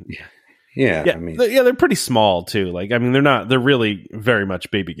Yeah. I mean, they're pretty small too. Like, I mean, they're really very much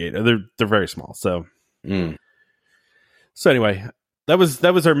baby gator. They're very small. So, So anyway, that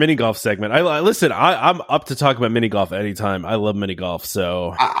was our mini golf segment. I'm up to talk about mini golf anytime. I love mini golf.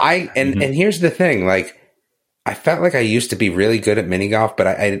 So and here's the thing, like, I felt like I used to be really good at mini golf, but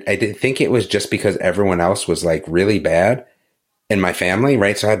I didn't think it was just because everyone else was like really bad in my family,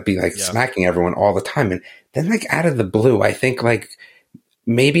 right? So I'd be like smacking everyone all the time. And then, like, out of the blue, I think, like,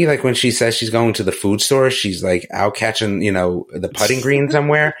 maybe, like, when she says she's going to the food store, she's like out catching, the putting green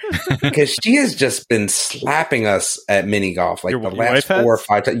somewhere, because she has just been slapping us at mini golf like the last 4 or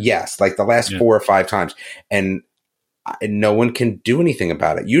 5 times. Yes, like the last 4 or 5 times, and no one can do anything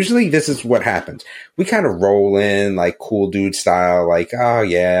about it. Usually, this is what happens: we kind of roll in like cool dude style, like, oh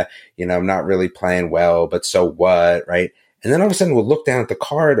yeah, I'm not really playing well, but so what, right? And then all of a sudden, we'll look down at the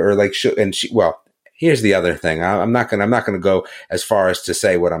card, or like, here's the other thing. I'm not gonna go as far as to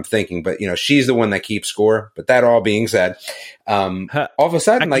say what I'm thinking, but she's the one that keeps score. But that all being said, all of a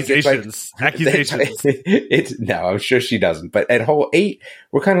sudden, accusations. No, I'm sure she doesn't. But at hole 8,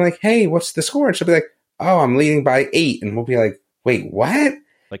 we're kind of like, hey, what's the score? And she'll be like, oh, I'm leading by 8, and we'll be like, wait, what?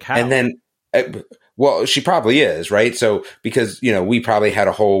 Like, how? And then, well, she probably is, right? So because we probably had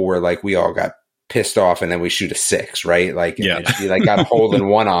a hole where, like, we all got pissed off, and then we shoot a 6, right? Like, she like got a hole in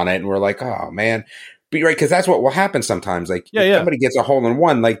one on it, and we're like, oh man. But, right, because that's what will happen sometimes. Like, if somebody gets a hole in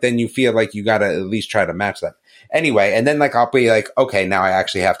one, like, then you feel like you got to at least try to match that. Anyway, and then, like, I'll be like, okay, now I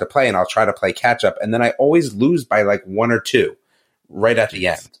actually have to play, and I'll try to play catch up, and then I always lose by like 1 or 2 right at the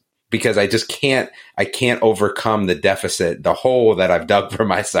end, because I just can't overcome the deficit, the hole that I've dug for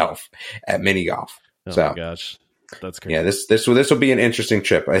myself at mini golf. Oh my gosh. That's crazy. Yeah, this will be an interesting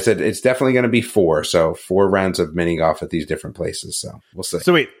trip. I said it's definitely going to be 4, so 4 rounds of mini golf at these different places. So we'll see.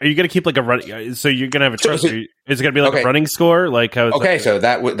 So wait, are you going to keep like a run? So you're going to have a trust? Is it going to be like a running score? Like how? So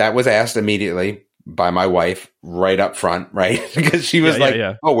that was asked immediately by my wife right up front, right? Because she was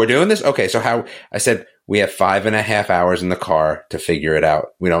 "Oh, we're doing this? Okay." So how? I said we have 5.5 hours in the car to figure it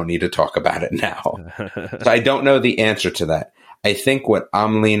out. We don't need to talk about it now. So I don't know the answer to that. I think what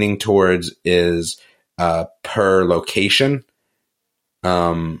I'm leaning towards is per location.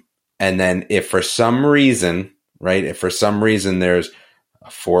 And then if for some reason there's a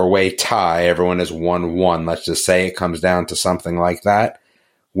 4-way tie, everyone is 1-1, let's just say it comes down to something like that,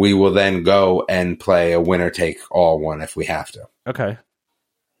 we will then go and play a winner take all one if we have to. Okay.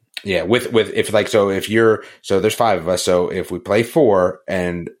 Yeah, with if like so if you're so there's 5 of us, so if we play 4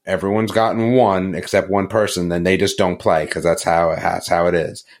 and everyone's gotten 1 except one person, then they just don't play because that's how it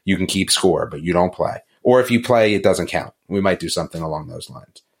is. You can keep score, but you don't play. Or if you play, it doesn't count. We might do something along those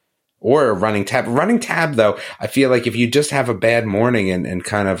lines. Or a running tab. Running tab, though, I feel like if you just have a bad morning and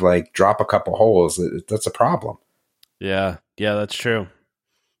kind of like drop a couple holes, that's a problem. Yeah, that's true.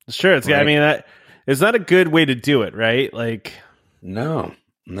 It's true. It's Right. I mean, it's not a good way to do it, right? Like, no.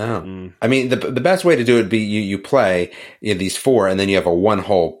 I mean, the best way to do it would be you play these 4 and then you have a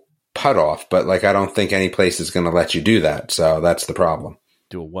 1-hole putt off. But like, I don't think any place is going to let you do that. So that's the problem.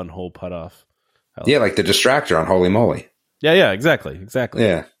 Do a 1-hole putt off. Yeah, like the distractor on Holy Moly. Yeah, exactly.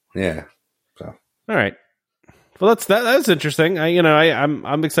 Yeah. So all right. Well, that's interesting.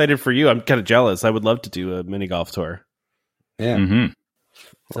 I'm excited for you. I'm kind of jealous. I would love to do a mini golf tour. yeah,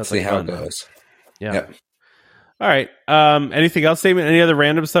 let's see how it goes. Yeah. Yep. All right. Anything else, Damon? Any other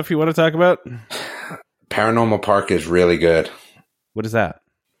random stuff you want to talk about? Paranormal Park is really good. What is that?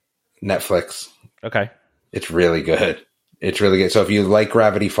 Netflix. Okay. It's really good. So if you like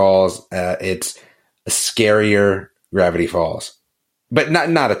Gravity Falls, it's a scarier Gravity Falls, but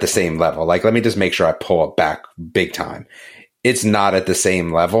not at the same level. Like, let me just make sure I pull it back big time. It's not at the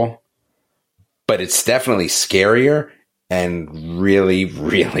same level, but it's definitely scarier and really,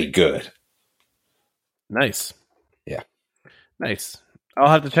 really good. Nice. Yeah. Nice. I'll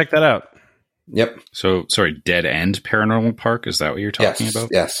have to check that out. Yep. So, sorry, Dead End Paranormal Park? Is that what you're talking about?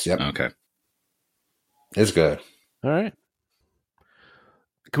 Yes. Yep. Okay. It's good. All right.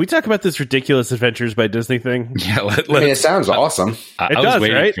 Can we talk about this Ridiculous Adventures by Disney thing? Yeah, I mean, it sounds awesome. I does, was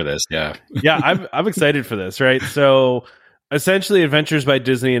waiting right? for this. Yeah. Yeah, I'm excited for this, right? So essentially Adventures by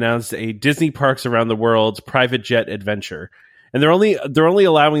Disney announced a Disney Parks Around the World private jet adventure. And they're only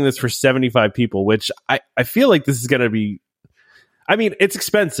allowing this for 75 people, which I feel like this is going to be, I mean, it's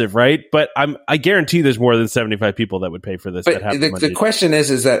expensive, right? But I guarantee there's more than 75 people that would pay for this. But that have the question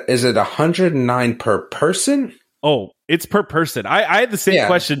is it 109 per person? Oh, it's per person. I had the same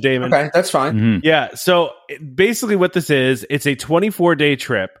question, Damon. Okay, that's fine. Mm-hmm. Yeah. So basically what this is, it's a 24-day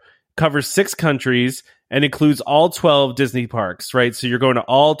trip, covers 6 countries, and includes all 12 Disney parks, right? So you're going to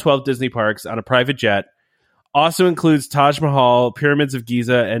all 12 Disney parks on a private jet. Also includes Taj Mahal, Pyramids of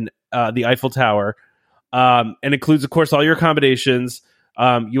Giza, and the Eiffel Tower. And includes, of course, all your accommodations.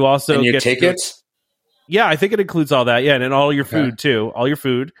 You also and your get tickets? Yeah, I think it includes all that. Yeah, and all your food, too. All your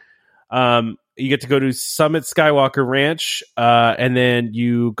food. You get to go to Summit Skywalker Ranch, and then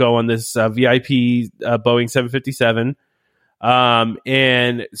you go on this VIP Boeing 757.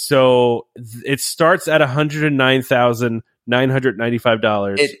 And so it starts at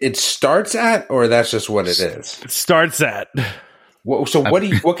 $109,995. It starts at, or that's just what it is? It starts at. So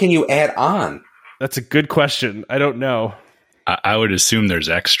what can you add on? That's a good question. I don't know. I would assume there's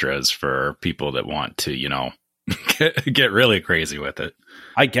extras for people that want to, get really crazy with it.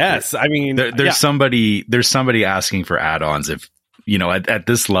 I guess. I mean, there's somebody asking for add-ons. If at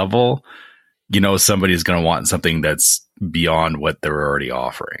this level, somebody's going to want something that's beyond what they're already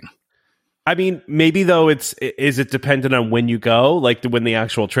offering. I mean, maybe though, is it dependent on when you go, like when the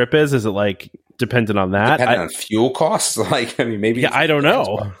actual trip is? Is it like dependent on that? Dependent on fuel costs? Like, I mean, maybe. Yeah, I don't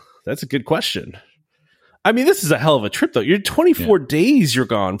know. That's a good question. I mean, this is a hell of a trip, though. You're 24 days you're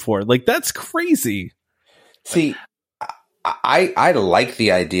gone for. Like, that's crazy. See, I like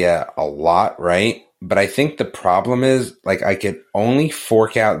the idea a lot, right? But I think the problem is, like, I could only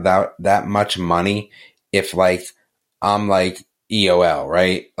fork out that much money if, like, I'm like EOL,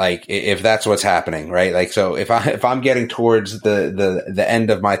 right? Like, if that's what's happening, right? Like, so if I'm getting towards the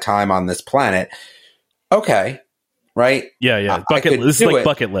end of my time on this planet, okay. Right? Yeah. Bucket list. It's like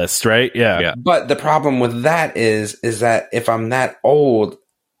bucket list, right? Yeah. But the problem with that is that if I'm that old,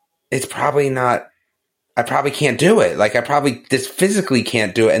 it's probably not, I probably can't do it. Like, I probably just physically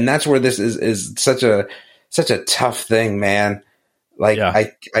can't do it. And that's where this is such a tough thing, man. Like,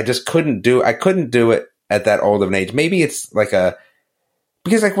 I just couldn't do it at that old of an age. Maybe it's like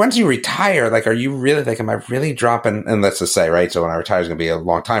because like once you retire, like, are you really, like, am I really dropping? And let's just say, right? So when I retire is going to be a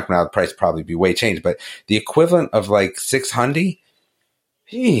long time from now, the price will probably be way changed, but the equivalent of like 600,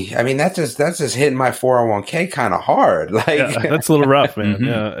 I mean, that's just hitting my 401k kind of hard. Like, that's a little rough, man. Mm-hmm.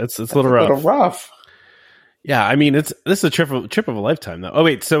 Yeah. It's a little rough. Yeah. I mean, this is a trip of a lifetime though.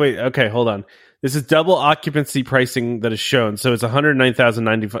 Wait. Okay. Hold on. This is double occupancy pricing that is shown. So it's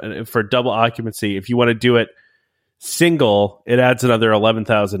 $109,090 for double occupancy. If you want to do it single, it adds another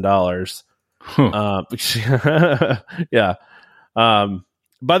 $11,000. Yeah.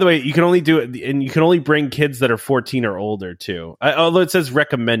 By the way, you can only do it, and you can only bring kids that are 14 or older too. Although it says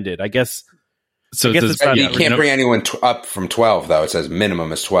recommended, I guess So I guess does- it's not You that can't bring anyone up from 12 though. It says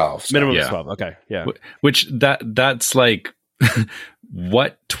minimum is 12. So. minimum Yeah. is 12. Okay, yeah. which that's like,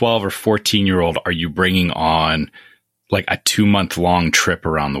 what 12 or 14-year-old are you bringing on like a 2-month-long trip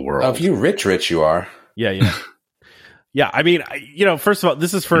around the world? Oh, if you rich, you are. Yeah. Yeah, I mean, first of all,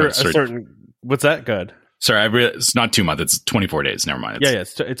 this is for a certain... What's that? Good. Sorry, it's not 2 months. It's 24 days. Never mind.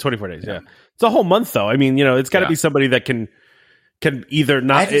 It's 24 days, yeah. It's a whole month, though. I mean, it's got to be somebody that can either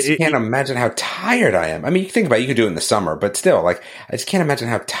not... I just can't imagine how tired I am. I mean, you think about it, you could do it in the summer, but still, like, I just can't imagine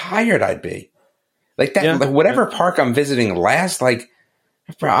how tired I'd be. Like that, like whatever park I'm visiting last, like,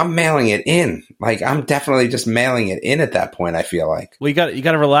 bro, I'm mailing it in. Like, I'm definitely just mailing it in at that point. I feel like. Well, you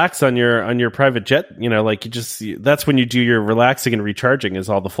got to relax on your private jet. Like that's when you do your relaxing and recharging is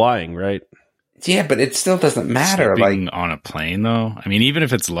all the flying, right? Yeah, but it still doesn't matter. Sleeping like on a plane, though. I mean, even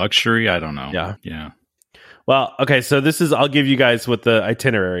if it's luxury, I don't know. Yeah. Well, okay. So I'll give you guys what the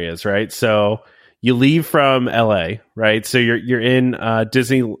itinerary is, right? So you leave from LA, right? So you're in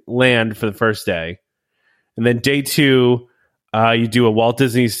Disneyland for the first day, and then day 2. You do a Walt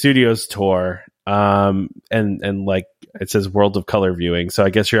Disney Studios tour, and like it says World of Color viewing. So I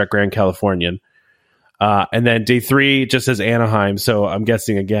guess you're at Grand Californian. And then day 3 just says Anaheim. So I'm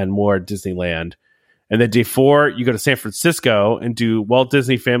guessing again, more Disneyland. And then day 4, you go to San Francisco and do Walt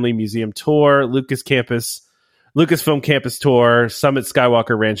Disney Family Museum tour, Lucasfilm campus tour, Summit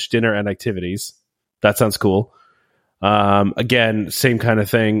Skywalker Ranch dinner and activities. That sounds cool. Again, same kind of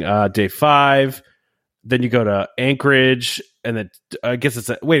thing. Day 5, then you go to Anchorage. And then I guess it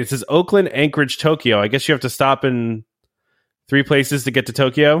says Oakland, Anchorage, Tokyo. I guess you have to stop in 3 places to get to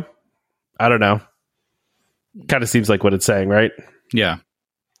Tokyo. I don't know. Kind of seems like what it's saying, right? Yeah.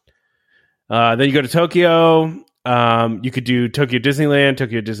 Then you go to Tokyo. You could do Tokyo Disneyland,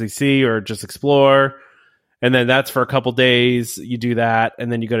 Tokyo Disney Sea, or just explore. And then that's for a couple days. You do that.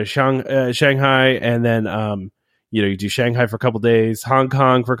 And then you go to Shanghai. And then, you do Shanghai for a couple days, Hong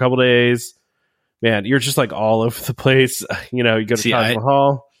Kong for a couple days. Man, you're just like all over the place. You go to Taj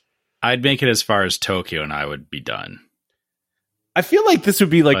Mahal. I'd make it as far as Tokyo and I would be done. I feel like this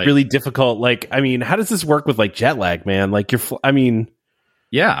would be like really difficult. Like, I mean, how does this work with like jet lag, man? Like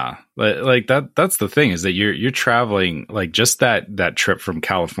yeah, like that's the thing is that you're traveling like just that trip from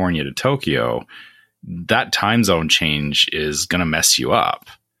California to Tokyo, that time zone change is going to mess you up.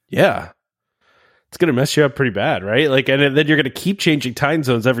 Yeah. It's going to mess you up pretty bad, right? Like, and then you're going to keep changing time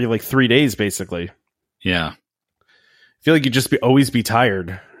zones every like 3 days, basically. Yeah. I feel like you'd just always be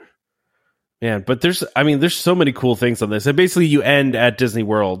tired. Man, but there's so many cool things on this. And basically you end at Disney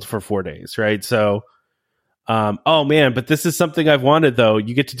World for 4 days, right? So, oh man, but this is something I've wanted though.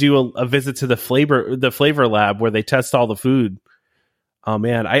 You get to do a visit to the flavor lab where they test all the food. Oh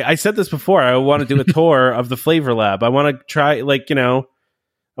man, I said this before. I want to do a tour of the flavor lab. I want to try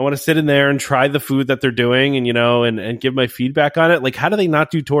I want to sit in there and try the food that they're doing and, and give my feedback on it. Like, how do they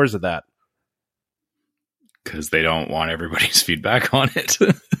not do tours of that? Because they don't want everybody's feedback on it.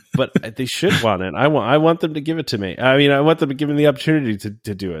 But they should want it. I want them to give it to me. I mean, I want them to give me the opportunity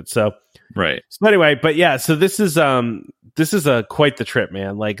to do it. So, right. So anyway, but yeah, so this is quite the trip,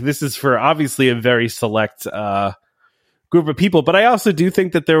 man. Like, this is for obviously a very select, group of people, but I also do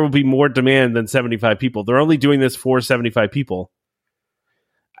think that there will be more demand than 75 people. They're only doing this for 75 people.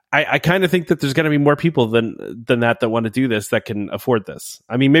 I kind of think that there's going to be more people than that want to do this that can afford this.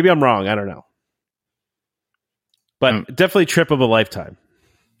 I mean, maybe I'm wrong. I don't know. But definitely trip of a lifetime.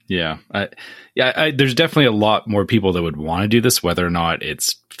 Yeah. There's definitely a lot more people that would want to do this, whether or not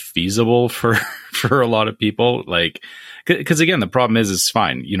it's feasible for a lot of people. Like, because again, the problem is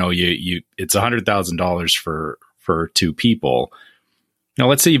fine. It's $100,000 for 2 people. Now,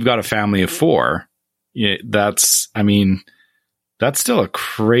 let's say you've got a family of 4. Yeah, that's still a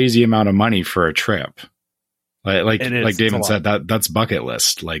crazy amount of money for a trip. Like Damon said, that's bucket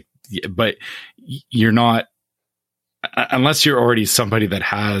list. Like, but you're not, unless you're already somebody that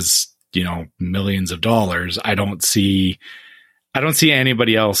has, millions of dollars. I don't see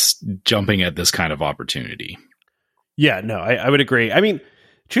anybody else jumping at this kind of opportunity. Yeah, no, I would agree. I mean,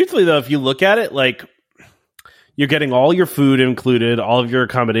 truthfully though, if you look at it, like, you're getting all your food included, all of your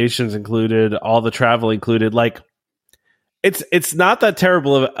accommodations included, all the travel included. Like, it's not that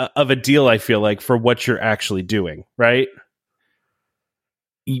terrible of a deal, I feel like, for what you're actually doing, right?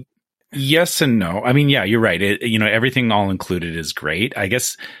 Yes and no. I mean, yeah, you're right. Everything all included is great. I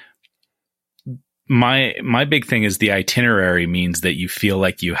guess my big thing is the itinerary means that you feel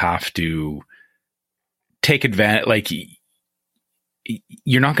like you have to take advantage. Like,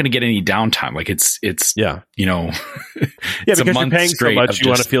 you're not going to get any downtime. Like it's yeah, yeah, because you're paying so much, you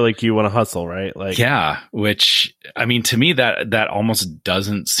want to feel like you want to hustle, right? Like, yeah, which, I mean, to me that almost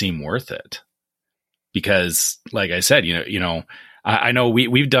doesn't seem worth it. because like I said, I know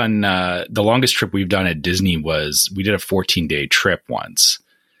we've done, the longest trip we've done at Disney we did a 14-day trip once,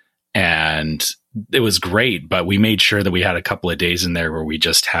 and it was great, but we made sure that we had a couple of days in there where we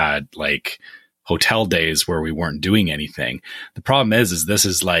just had like hotel days where we weren't doing anything. The problem is this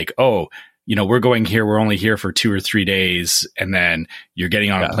is like, we're going here, we're only here for 2 or 3 days, and then you're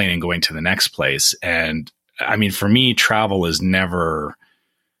getting on a plane and going to the next place. And I mean, for me, travel is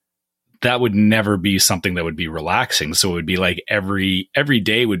that would never be something that would be relaxing. So it would be like every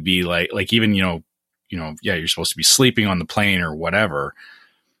day would be like even, you're supposed to be sleeping on the plane or whatever.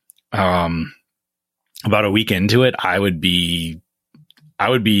 About a week into it, I would be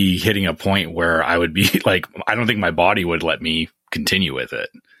hitting a point where I would be like, I don't think my body would let me continue with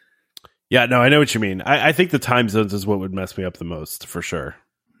it. Yeah, no, I know what you mean. I think the time zones is what would mess me up the most, for sure.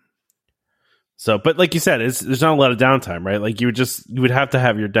 So, but like you said, there's not a lot of downtime, right? Like you would have to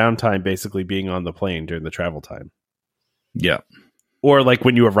have your downtime basically being on the plane during the travel time. Yeah. Or like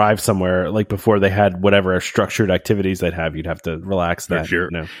when you arrive somewhere, like before they had whatever structured activities they'd have, you'd have to relax that. Sure.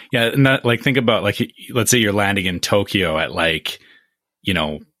 Yeah. And that, like, think about, like, let's say you're landing in Tokyo at like,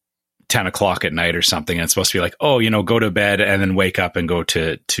 10 o'clock at night or something. And it's supposed to be like, go to bed and then wake up and go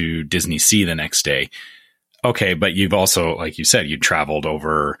to Disney Sea the next day. Okay. But you've also, like you said, you traveled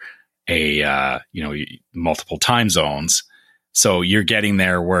over multiple time zones. So you're getting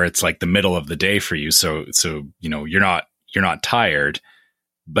there where it's like the middle of the day for you. So, you're not tired,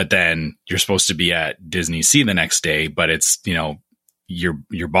 but then you're supposed to be at Disney Sea the next day, but it's,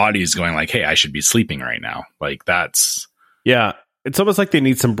 your body is going like, hey, I should be sleeping right now. Like that's. Yeah. It's almost like they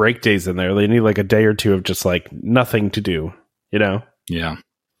need some break days in there. They need like a day or two of just like nothing to do, Yeah.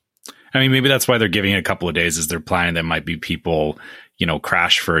 I mean, maybe that's why they're giving it a couple of days, is they're planning that might be people,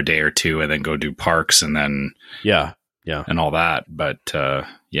 crash for a day or two and then go do parks and then. Yeah. And all that. But, I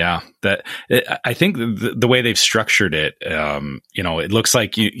think the way they've structured it, it looks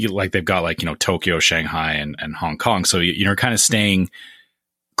like like they've got like, Tokyo, Shanghai and Hong Kong. So you're kind of staying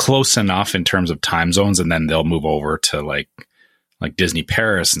close enough in terms of time zones, and then they'll move over to like Disney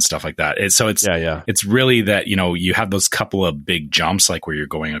Paris and stuff like that. It's really that, you have those couple of big jumps, like where you're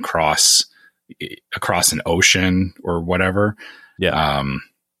going across an ocean or whatever. Yeah.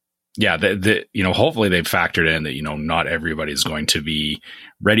 Hopefully they've factored in that, not everybody's going to be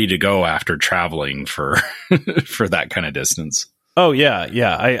ready to go after traveling for that kind of distance. Oh yeah.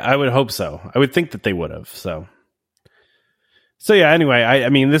 Yeah. I would hope so. I would think that they would have. So yeah, anyway, I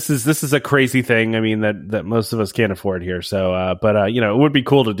mean, this is a crazy thing. I mean, that most of us can't afford here. So, but it would be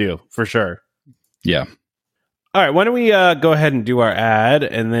cool to do for sure. Yeah. All right. Why don't we go ahead and do our ad,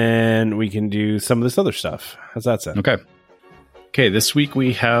 and then we can do some of this other stuff. How's that sound? Okay, this week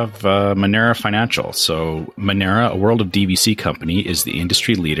we have Monera Financial. So Monera, a World of DVC company, is the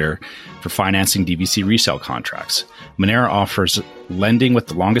industry leader for financing DVC resale contracts. Monera offers lending with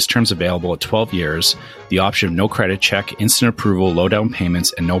the longest terms available at 12 years, the option of no credit check, instant approval, low down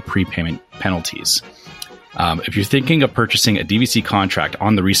payments, and no prepayment penalties. If you're thinking of purchasing a DVC contract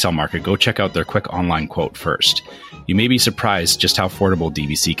on the resale market, go check out their quick online quote first. You may be surprised just how affordable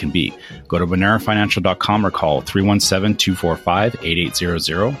DVC can be. Go to monerafinancial.com or call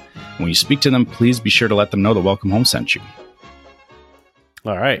 317-245-8800. When you speak to them, please be sure to let them know the Welcome Home sent you.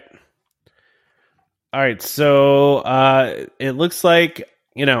 All right. So it looks like,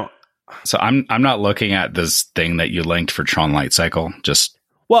 So I'm not looking at this thing that you linked for Tron Light Cycle, just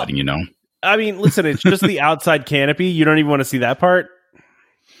letting you know. I mean, listen, it's just the outside canopy. You don't even want to see that part?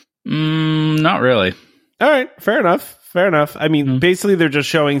 Not really. All right. Fair enough. I mean, basically, they're just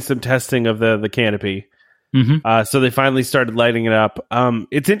showing some testing of the canopy. Mm-hmm. So they finally started lighting it up.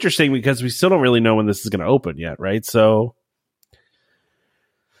 It's interesting because we still don't really know when this is going to open yet, right? So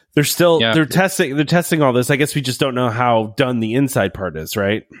they're testing all this. I guess we just don't know how done the inside part is,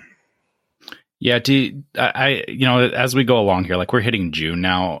 right? Yeah, as we go along here, like we're hitting June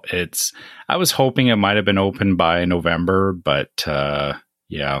now. I was hoping it might have been open by November, but I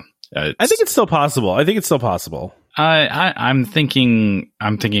think it's still possible. I'm thinking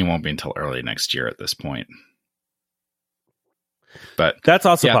it won't be until early next year at this point. But that's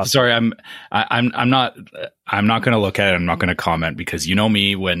also possible. Sorry, I'm not going to look at it. I'm not going to comment because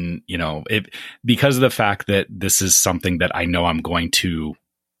me when because of the fact that this is something that I know I'm going to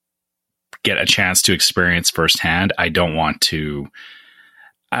get a chance to experience firsthand. I don't want to.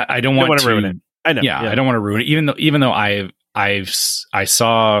 I don't want to ruin it. I know. Yeah, I don't want to ruin it. Even though I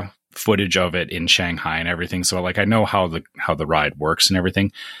saw footage of it in Shanghai and everything, so like I know how the ride works and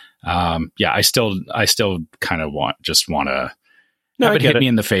everything. I still kind of want to have it hit me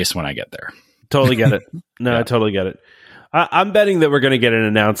in the face when I get there. Totally get it. No, I totally get it. I'm betting that we're going to get an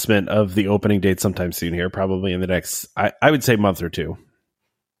announcement of the opening date sometime soon here, probably in the next, I would say, month or two.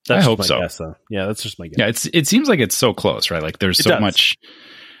 I hope my so. Guess, though. Yeah, that's just my guess. Yeah, it seems like it's so close, right? Like there's so much.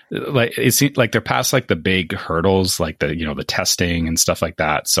 Like it seems like they're past like the big hurdles, like the testing and stuff like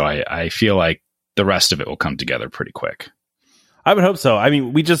that. So I feel like the rest of it will come together pretty quick. I would hope so. I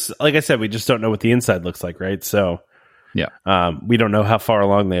mean, like I said, we just don't know what the inside looks like, right? So yeah, we don't know how far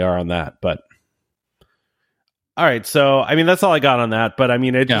along they are on that, but. All right, so I mean that's all I got on that, but I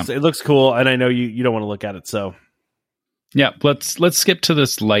mean it looks cool, and I know you don't want to look at it, so yeah, let's skip to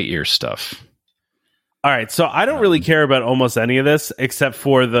this Lightyear stuff. All right, so I don't really care about almost any of this except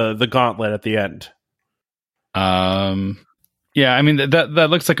for the gauntlet at the end. Yeah, I mean that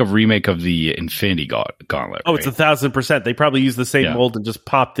looks like a remake of the Infinity Gauntlet. Oh, right? It's 1,000%. They probably use the same mold and just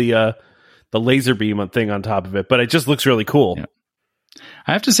pop the laser beam thing on top of it, but it just looks really cool. Yeah.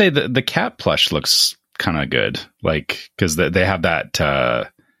 I have to say that the cat plush looks kind of good, like because they have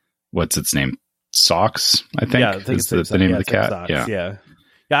that what's its name, Socks, I think. Yeah, I think is the name of the cat. Socks, yeah.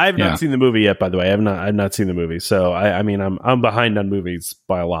 I have not seen the movie yet, by the way. I've not seen the movie, so I mean I'm behind on movies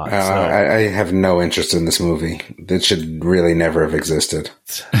by a lot. So. I have no interest in this movie. It should really never have existed.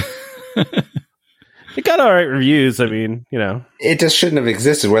 It got all right reviews. I mean, it just shouldn't have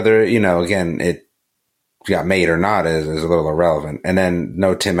existed. Whether again it got made or not is a little irrelevant. And then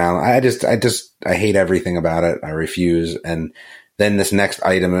no Tim Allen. I hate everything about it. I refuse. And then this next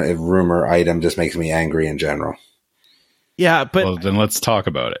rumor item just makes me angry in general. Yeah, but well, then let's talk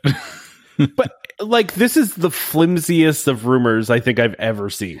about it. But like, this is the flimsiest of rumors I think I've ever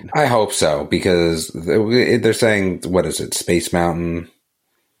seen. I hope so, because they're saying, what is it, Space Mountain?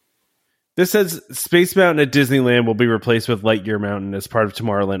 This says Space Mountain at Disneyland will be replaced with Lightyear Mountain as part of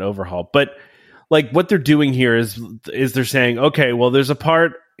Tomorrowland overhaul. But like what they're doing here is they're saying, okay, well, there's a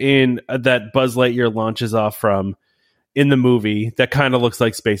part in that Buzz Lightyear launches off from in the movie that kind of looks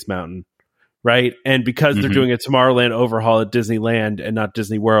like Space Mountain, right? And because they're doing a Tomorrowland overhaul at Disneyland and not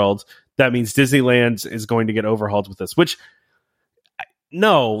Disney World, that means Disneyland is going to get overhauled with this. Which,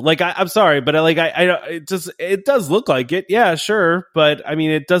 no, like I'm sorry, but it does look like it, yeah, sure, but I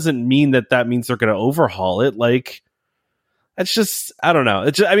mean, it doesn't mean that means they're going to overhaul it, like. It's just, I don't know.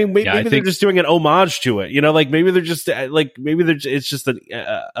 It's just, I mean, maybe they're just doing an homage to it, like maybe they're just it's just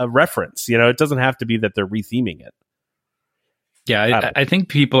a reference, it doesn't have to be that they're retheming it. Yeah. I think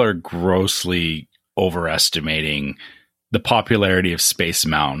people are grossly overestimating the popularity of Space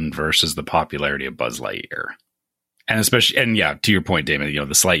Mountain versus the popularity of Buzz Lightyear. And to your point, Damon, the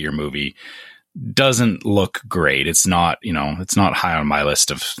Lightyear movie doesn't look great. It's not, it's not high on my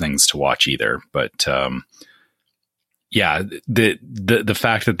list of things to watch either, but, yeah, the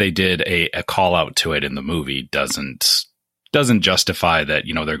fact that they did a call out to it in the movie doesn't justify that,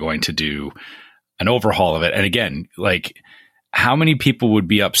 they're going to do an overhaul of it. And again, like how many people would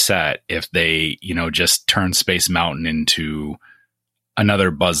be upset if they, just turn Space Mountain into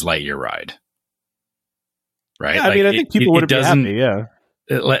another Buzz Lightyear ride? Right. Yeah, I mean, I think people would be happy. Yeah.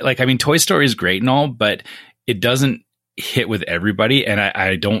 Like, I mean, Toy Story is great and all, but it doesn't hit with everybody. And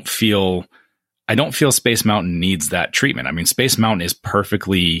I don't feel Space Mountain needs that treatment. I mean, Space Mountain is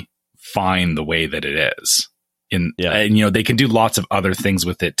perfectly fine the way that it is. And they can do lots of other things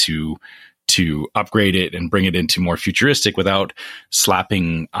with it to upgrade it and bring it into more futuristic without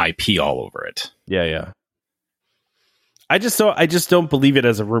slapping IP all over it. Yeah. I just don't believe it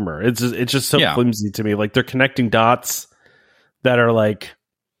as a rumor. It's just so flimsy to me. Like they're connecting dots that are like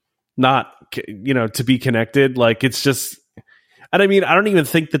not, to be connected. Like it's just. And I mean, I don't even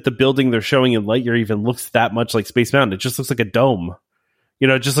think that the building they're showing in Lightyear even looks that much like Space Mountain. It just looks like a dome.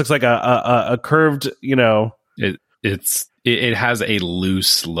 It just looks like a curved, It has a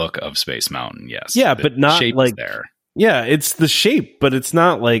loose look of Space Mountain, yes. Yeah, but not shape like there. Yeah, it's the shape, but it's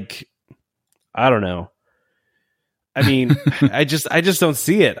not like, I don't know. I mean, I just don't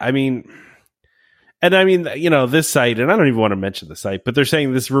see it. I mean, and I mean, this site, and I don't even want to mention the site, but they're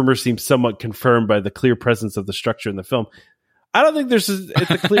saying this rumor seems somewhat confirmed by the clear presence of the structure in the film. I don't think it's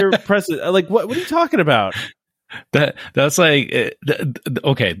a clear presence. Like, what are you talking about? That's like,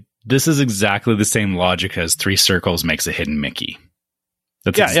 okay, this is exactly the same logic as 3 circles makes a hidden Mickey.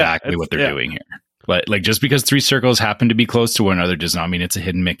 That's exactly what they're doing here. Like, just because 3 circles happen to be close to one another does not mean it's a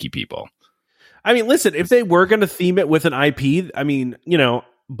hidden Mickey, people. I mean, listen, if they were going to theme it with an IP, I mean,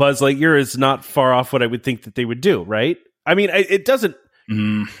 Buzz Lightyear is not far off what I would think that they would do, right? I mean, it doesn't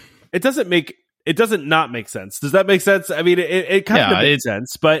not make sense. Does that make sense? I mean, it kind of makes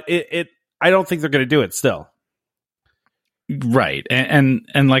sense, but I don't think they're going to do it still. Right. And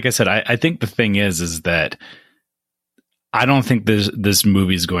like I said, I think the thing is that I don't think this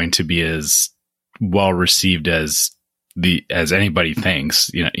movie is going to be as well received as as anybody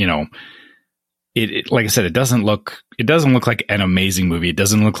thinks, it like I said, it doesn't look like an amazing movie. It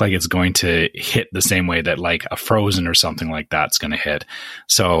doesn't look like it's going to hit the same way that like a Frozen or something like that's going to hit.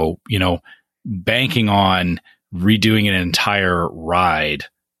 So, banking on redoing an entire ride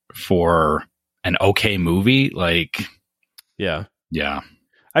for an okay movie, like, yeah.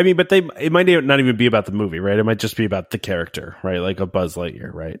 I mean, but it might not even be about the movie, right? It might just be about the character, right? Like a Buzz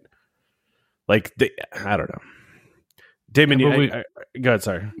Lightyear, right? Like I don't know. Damon, go ahead.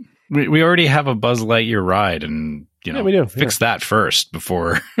 Sorry, we already have a Buzz Lightyear ride, and we do. Fix that first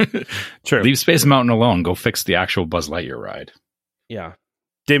before True. Leave Space Mountain alone. Go fix the actual Buzz Lightyear ride. Yeah,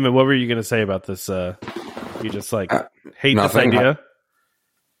 Damon, what were you going to say about this? You just like hate nothing. This idea?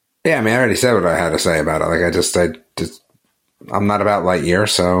 I already said what I had to say about it. Like I'm not about Lightyear,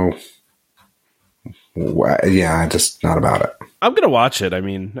 so I'm just not about it. I'm gonna watch it. I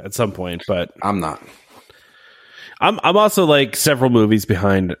mean, at some point, but I'm not. I'm also like several movies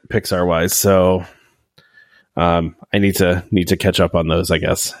behind Pixar wise, so I need to catch up on those, I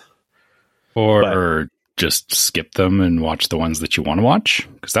guess, or just skip them and watch the ones that you want to watch,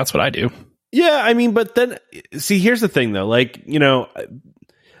 because that's what I do. Yeah, I mean, but then see, here's the thing though, like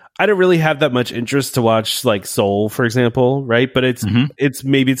I don't really have that much interest to watch like Soul, for example, right? But it's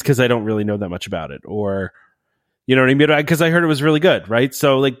maybe it's because I don't really know that much about it, or you know what I mean? Because I heard it was really good, right?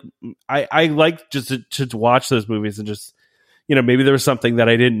 So like I like just to watch those movies and just maybe there was something that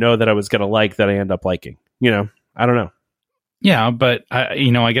I didn't know that I was going to like that I end up liking. I don't know. Yeah, but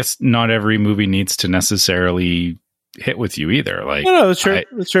I guess not every movie needs to necessarily hit with you either. Like, no, that's true.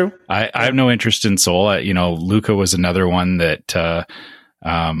 That's true. I have no interest in Soul. Luca was another one that.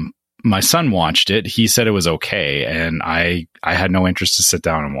 My son watched it. He said it was okay, and I had no interest to sit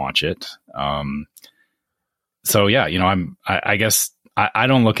down and watch it. So yeah, I guess I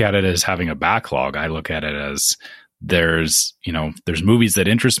don't look at it as having a backlog. I look at it as there's movies that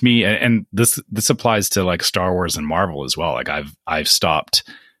interest me, and this applies to like Star Wars and Marvel as well. Like I've stopped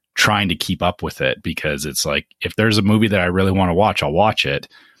trying to keep up with it, because it's like, if there's a movie that I really want to watch, I'll watch it,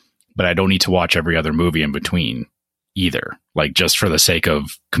 but I don't need to watch every other movie in between either, like just for the sake of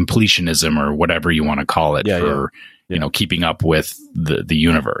completionism or whatever you want to call it, keeping up with the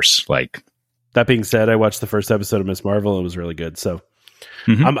universe. Like, that being said, I watched the first episode of Miss Marvel. It was really good. So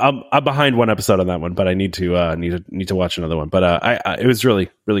I'm behind one episode on that one, but I need to watch another one. But it was really,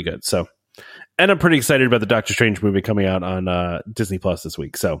 really good. So, and I'm pretty excited about the Doctor Strange movie coming out on Disney Plus this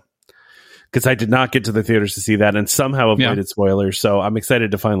week. So, because I did not get to the theaters to see that and somehow avoided spoilers. So I'm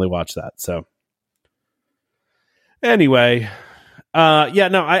excited to finally watch that. So. Anyway,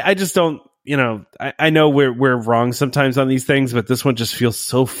 I just don't, I know we're wrong sometimes on these things, but this one just feels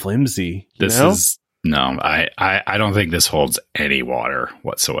so flimsy. I don't think this holds any water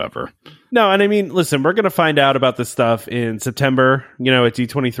whatsoever. No, and I mean, listen, we're going to find out about this stuff in September, at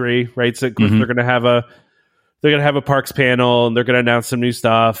D23, right? So they're going to have a parks panel, and they're going to announce some new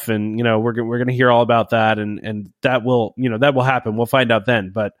stuff, and we're going to hear all about that, and that will happen. We'll find out then,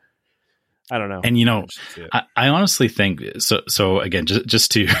 but I don't know. And, I honestly think so again,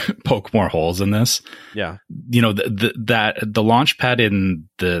 just to poke more holes in this. Yeah. The launch pad in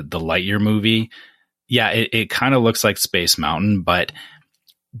the Lightyear movie. Yeah. It kind of looks like Space Mountain, but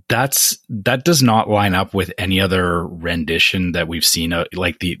that does not line up with any other rendition that we've seen.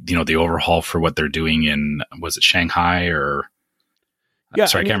 Like the overhaul for what they're doing in, was it Shanghai or? Yeah,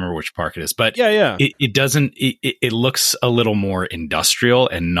 sorry, I can't remember which park it is, but it doesn't. It looks a little more industrial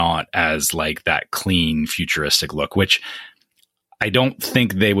and not as like that clean futuristic look, which I don't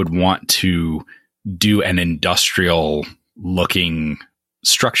think they would want to do an industrial looking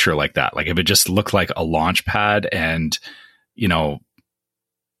structure like that. Like if it just looked like a launch pad, and it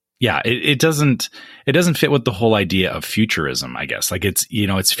doesn't fit with the whole idea of futurism, I guess. Like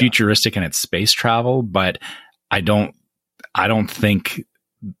it's futuristic and it's space travel, but I don't think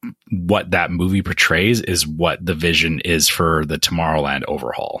what that movie portrays is what the vision is for the Tomorrowland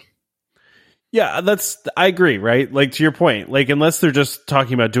overhaul. Yeah, I agree, right? Like, to your point, like, unless they're just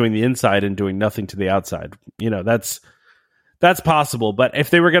talking about doing the inside and doing nothing to the outside, that's possible. But if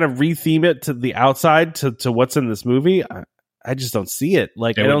they were going to retheme it to the outside to what's in this movie, I just don't see it.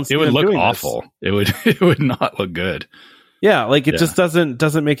 Like, I don't see it. It would look awful. This. It would not look good. Yeah, like it just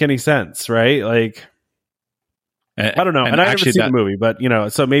doesn't make any sense, right? Like, I don't know, and I haven't seen the movie, but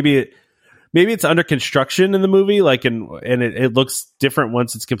so maybe it's under construction in the movie, like, and it looks different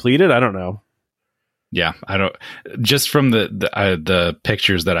once it's completed. I don't know. Yeah, I don't. Just from the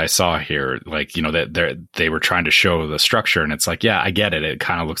pictures that I saw here, like that they were trying to show the structure, and it's like, yeah, I get it. It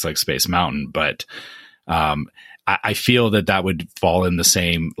kind of looks like Space Mountain, but I feel that would fall in the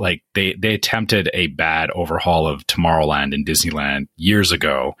same, like they attempted a bad overhaul of Tomorrowland in Disneyland years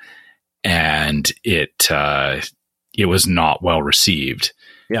ago, and it was not well received.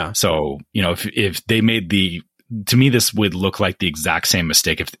 Yeah. So, if they made to me, this would look like the exact same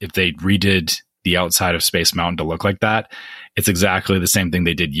mistake if they redid the outside of Space Mountain to look like that. It's exactly the same thing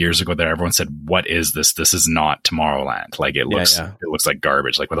they did years ago that everyone said, what is this? This is not Tomorrowland. Like it looks like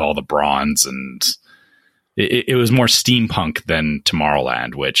garbage, like with all the bronze, and it was more steampunk than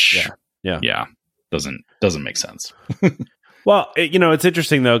Tomorrowland, which doesn't make sense. Well, it's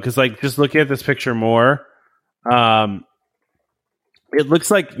interesting though, because like just looking at this picture more, it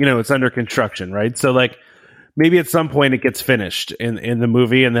looks like, it's under construction, right? So like maybe at some point it gets finished in the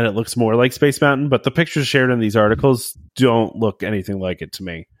movie and then it looks more like Space Mountain, but the pictures shared in these articles don't look anything like it to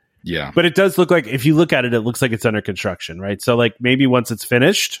me. Yeah. But it does look like, if you look at it, it looks like it's under construction, right? So like maybe once it's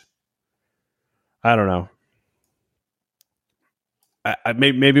finished, I don't know.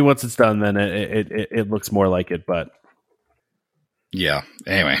 Maybe once it's done, then it looks more like it, but yeah.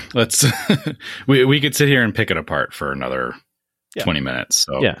 Anyway, let's we could sit here and pick it apart for another 20 minutes.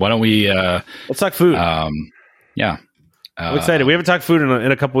 So why don't we let's talk food. Yeah. I'm excited. We haven't talked food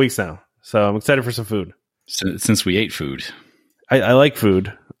in a couple weeks now, so I'm excited for some food. Since we ate food. I like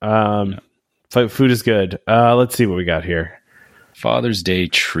food. Food is good. Let's see what we got here. Father's Day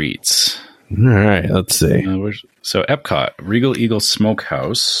treats. All right, let's see. So Epcot, Regal Eagle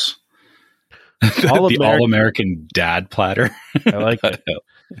Smokehouse, the All-American Dad Platter. I like it.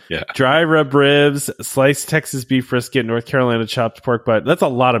 Yeah. Dry rub ribs, sliced Texas beef brisket, North Carolina chopped pork butt. That's a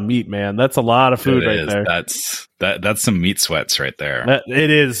lot of meat, man. That's a lot of food there. That's some meat sweats right there. It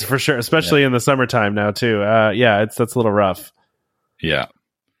is for sure, especially in the summertime now too. That's a little rough. Yeah.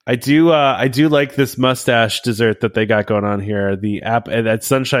 I do like this mustache dessert that they got going on here. The app at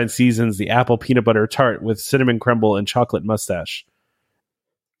Sunshine Seasons, the apple peanut butter tart with cinnamon crumble and chocolate mustache.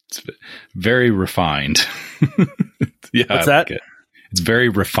 It's very refined. Yeah. What's that? It's very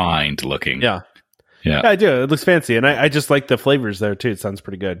refined looking. Yeah, I do. It looks fancy, and I just like the flavors there too. It sounds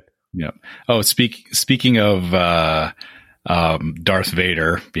pretty good. Yeah. Oh, speaking of Darth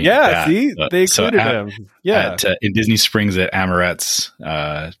Vader being they included him. Yeah, in Disney Springs at Amorette's,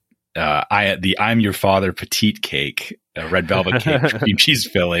 the I'm Your Father petite cake, red velvet cake, cream cheese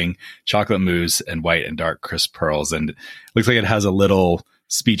filling, chocolate mousse, and white and dark crisp pearls, and it looks like it has a little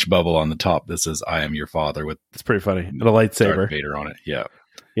speech bubble on the top that says "I am your father" with it's pretty funny and a lightsaber, Darth Vader on it.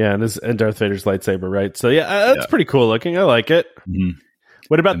 Yeah, and Darth Vader's lightsaber, right? So that's pretty cool looking. I like it. Mm-hmm.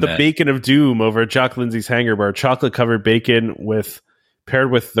 What about the bacon of doom over at Jock Lindsay's Hanger Bar? Chocolate covered bacon paired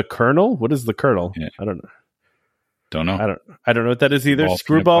with the kernel. What is the kernel? Yeah. I don't know. Don't know. I don't know what that is either.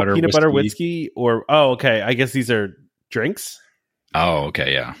 Screwball peanut butter whiskey or okay. I guess these are drinks. Oh,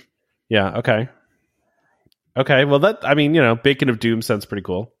 okay, yeah. Yeah, okay. Okay, well bacon of doom sounds pretty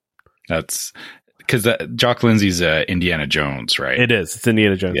cool. That's because Jock Lindsay's Indiana Jones, right? It is. It's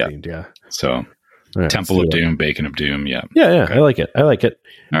Indiana Jones themed, yeah. So Temple of Doom, Bacon of Doom, yeah. Yeah, okay. I like it.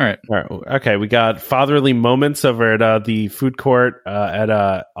 All right. Okay, we got fatherly moments over at the food court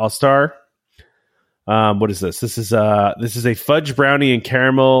at All Star. What is this? This is a fudge brownie and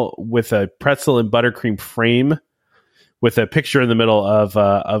caramel with a pretzel and buttercream frame, with a picture in the middle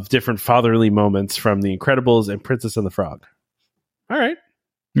of different fatherly moments from The Incredibles and Princess and the Frog. All right.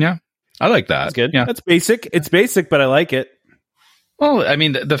 Yeah, I like that. That's good. Yeah. That's basic. It's basic, but I like it. Well, I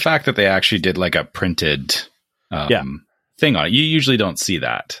mean, the fact that they actually did like a printed thing on it, you usually don't see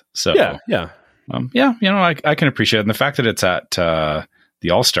that. So yeah. I can appreciate it. And the fact that it's at the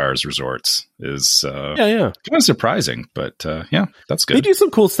All-Stars resorts is kind of surprising, but that's good. They do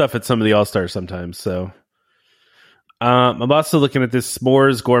some cool stuff at some of the All-Stars sometimes. So I'm also looking at this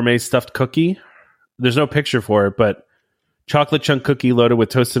s'mores gourmet stuffed cookie. There's no picture for it, but chocolate chunk cookie loaded with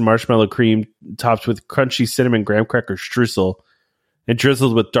toasted marshmallow cream, topped with crunchy cinnamon graham cracker streusel, and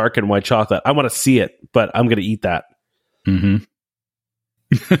drizzled with dark and white chocolate. I want to see it, but I'm going to eat that. Mm-hmm.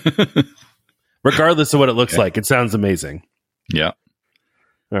 Regardless of what it looks like, it sounds amazing. Yeah.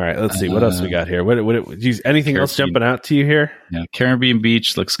 All right, let's see. What else we got here? Anything else jumping out to you here? Yeah, Caribbean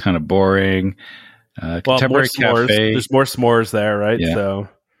Beach looks kind of boring. Contemporary more Cafe. There's more s'mores there, right? Yeah. So,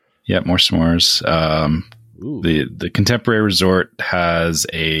 more s'mores. The Contemporary Resort has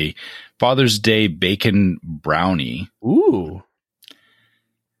a Father's Day bacon brownie. Ooh.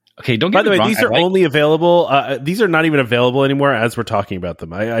 Okay, don't get By the me way, wrong, these are only available. These are not even available anymore as we're talking about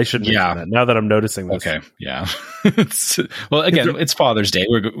them. I should mention that now that I'm noticing this. Okay, yeah. Well, again, it's Father's Day.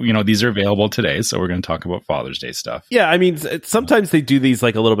 These are available today, so we're going to talk about Father's Day stuff. Yeah, I mean, sometimes they do these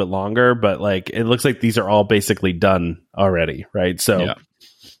like a little bit longer, but like it looks like these are all basically done already, right? So,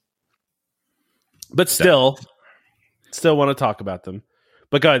 but still, still want to talk about them.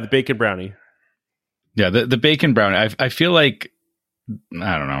 But go ahead, the bacon brownie. Yeah, the bacon brownie. I feel like,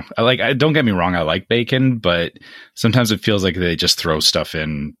 I don't know. Don't get me wrong, I like bacon, but sometimes it feels like they just throw stuff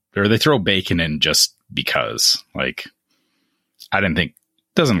in, or they throw bacon in just because. Like, I didn't think,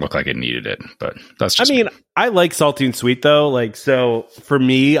 doesn't look like it needed it, but that's just me. I like salty and sweet though. Like, so for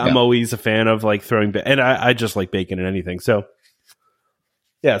me, I'm always a fan of like throwing, and I just like bacon in anything. So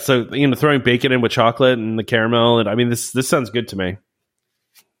yeah, so throwing bacon in with chocolate and the caramel, and this sounds good to me.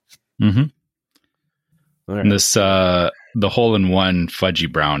 Mm-hmm. All right. And this the hole-in-one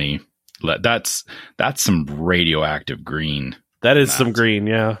fudgy brownie, that's some radioactive green. That is some green,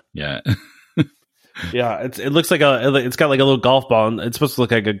 yeah. Yeah. Yeah, it looks like it's got like a little golf ball, and it's supposed to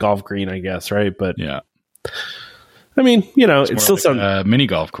look like a golf green, I guess, right? But yeah, it still sounds a mini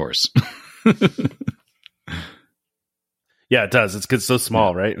golf course. Yeah, it does. It's so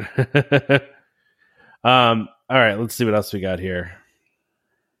small, right? All right, let's see what else we got here.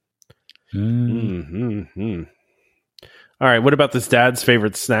 Mm-hmm. All right, what about this dad's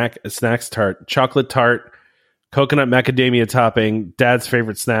favorite snacks tart? Chocolate tart, coconut macadamia topping, dad's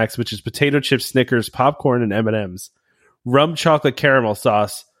favorite snacks, which is potato chips, Snickers, popcorn, and M&Ms, rum chocolate caramel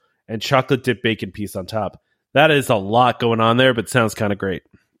sauce, and chocolate dip bacon piece on top. That is a lot going on there, but sounds kind of great.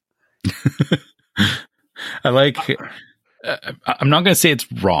 I like... I'm not going to say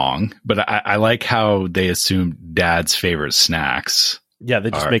it's wrong, but I like how they assume dad's favorite snacks. Yeah,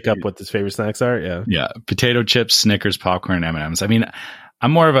 they just make up what his favorite snacks are. Yeah. Yeah. Potato chips, Snickers, popcorn, and M&Ms.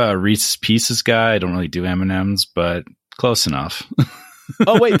 I'm more of a Reese's Pieces guy. I don't really do M&Ms, but close enough.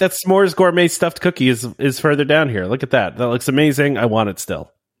 Oh, wait, that s'mores gourmet stuffed cookie is further down here. Look at that. That looks amazing. I want it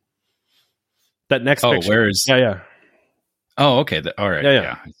still. That next picture. Where is... Yeah. Oh, okay. All right.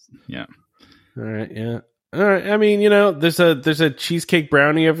 Yeah. All right. Yeah. All right. There's a cheesecake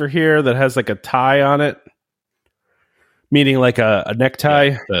brownie over here that has like a tie on it, meaning like a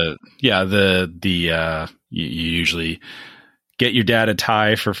necktie. You usually get your dad a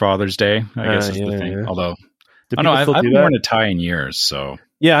tie for Father's Day, I guess is the thing. Yeah. Although, I haven't worn a tie in years, so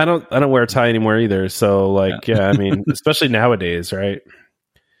yeah, I don't wear a tie anymore either. So especially nowadays, right?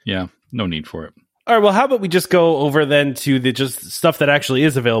 Yeah, no need for it. All right. Well, how about we just go over then to the just stuff that actually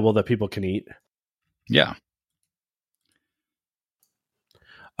is available that people can eat. Yeah.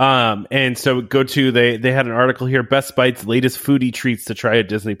 And so go to they had an article here, Best Bites latest foodie treats to try at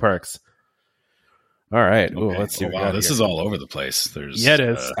Disney parks. All right. Okay. Let's see. Wow, this is all over the place. It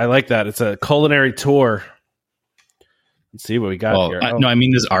is. I like that. It's a culinary tour. Let's see what we got here. No,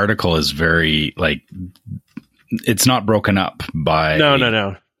 this article is very it's not broken up by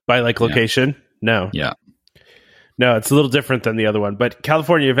by location. No. Yeah. No, it's a little different than the other one. But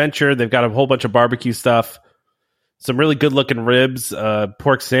California Adventure, they've got a whole bunch of barbecue stuff. Some really good-looking ribs,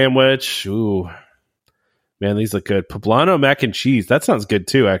 pork sandwich. Ooh. Man, these look good. Poblano mac and cheese. That sounds good,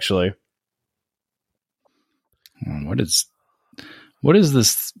 too, actually. What is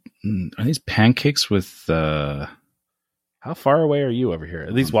this? Are these pancakes with... How far away are you over here?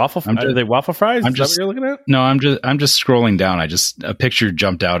 Are these waffle fries? Are they waffle fries? Is that what you're looking at? No, I'm just scrolling down. A picture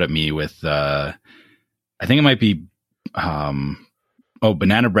jumped out at me with... I think it might be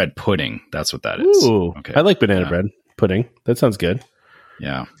banana bread pudding. That's what that is. Ooh, okay. I like banana bread pudding. That sounds good.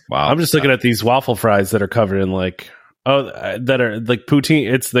 Yeah. Wow. I'm just looking at these waffle fries that are covered in that are like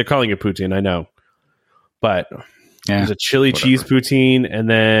poutine. They're calling it poutine, I know. But there's a chili cheese poutine and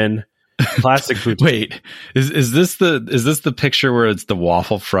then classic poutine. Wait, is this the picture where it's the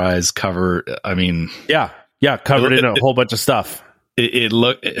waffle fries cover? Yeah, covered in a whole bunch of stuff. It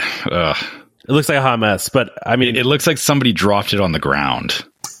looks like a hot mess, but it looks like somebody dropped it on the ground.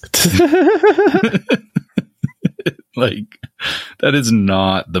 That is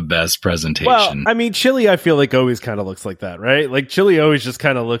not the best presentation. Well, chili, I feel like always kind of looks like that, right? Like chili always just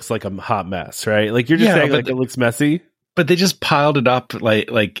kind of looks like a hot mess, right? Like you're just saying it looks messy. But they just piled it up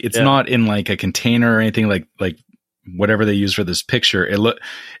like it's not in like a container or anything like whatever they use for this picture. It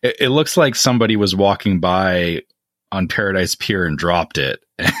looks like somebody was walking by on Paradise Pier and dropped it.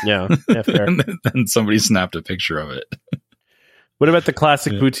 Yeah, fair. and somebody snapped a picture of it. What about the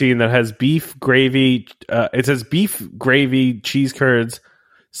classic poutine that has beef gravy? It says beef gravy, cheese curds,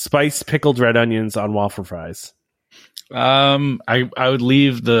 spiced pickled red onions on waffle fries. I would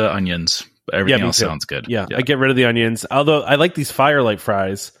leave the onions. Everything else sounds good. Yeah, I get rid of the onions. Although I like these firelight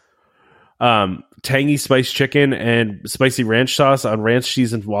fries. Tangy spiced chicken and spicy ranch sauce on ranch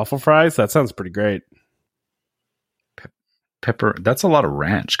cheese and waffle fries. That sounds pretty great. Pepper. That's a lot of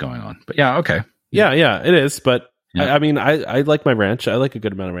ranch going on. But yeah, okay. Yeah, it is. But I like my ranch. I like a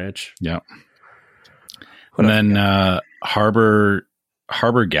good amount of ranch. Yeah. And then Harbor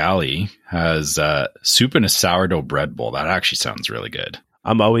Harbor Galley has soup in a sourdough bread bowl. That actually sounds really good.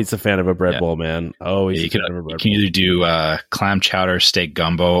 I'm always a fan of a bread bowl, man. Always. You can either do clam chowder, steak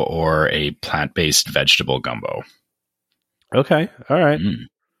gumbo, or a plant-based vegetable gumbo. Okay. All right.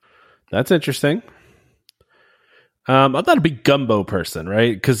 That's interesting. I'm not a big gumbo person,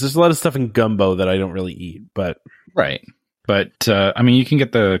 right? Because there's a lot of stuff in gumbo that I don't really eat, but right. But I mean, you can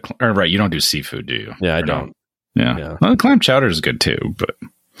get right. You don't do seafood, do you? Yeah, I don't. Yeah. Well, clam chowder is good too, but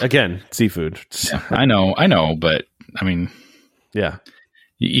again, seafood. Yeah, I know, but I mean, yeah,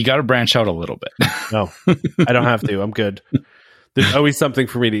 you got to branch out a little bit. No, I don't have to. I'm good. There's always something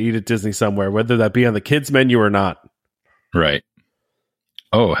for me to eat at Disney somewhere, whether that be on the kids' menu or not. Right.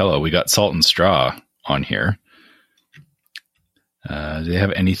 Oh, hello. We got Salt and Straw on here. Do they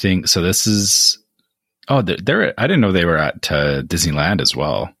have anything? So this is. Oh, they're. I didn't know they were at Disneyland as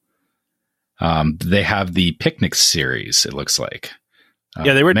well. They have the picnic series. It looks like.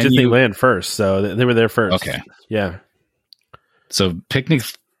 Yeah, they were at Disneyland first, so they were there first. Okay. Yeah. So picnic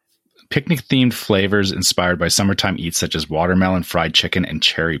themed flavors inspired by summertime eats such as watermelon, fried chicken, and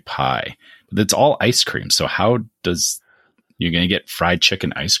cherry pie. But it's all ice cream. So how does you're going to get fried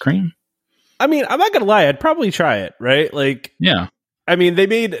chicken ice cream? I mean, I'm not going to lie. I'd probably try it, right? Like, yeah. I mean,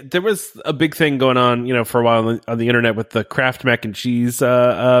 there was a big thing going on, for a while on the internet with the Kraft mac and cheese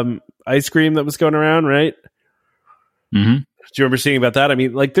ice cream that was going around, right? Mm-hmm. Do you remember seeing about that? I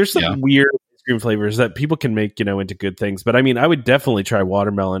mean, like, there's some weird ice cream flavors that people can make, into good things. But I mean, I would definitely try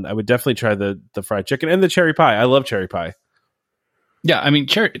watermelon. I would definitely try the fried chicken and the cherry pie. I love cherry pie. Yeah, I mean,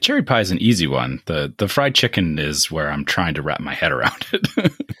 cherry pie is an easy one. The fried chicken is where I'm trying to wrap my head around it.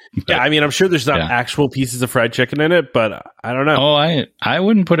 But, yeah, I mean, I'm sure there's not actual pieces of fried chicken in it, but I don't know. Oh, I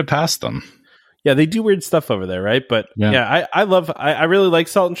wouldn't put it past them. Yeah, they do weird stuff over there, right? But I really like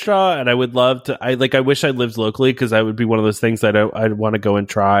Salt and Straw, and I would love to. I wish I lived locally because I would be one of those things that I'd want to go and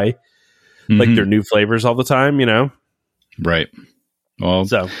try, like their new flavors all the time, Right. Well,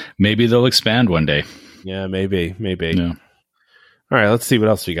 so maybe they'll expand one day. Yeah, maybe. Yeah. All right, let's see what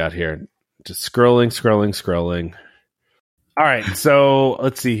else we got here. Just scrolling. All right, so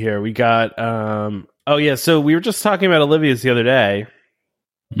let's see here. We got. So we were just talking about Olivia's the other day.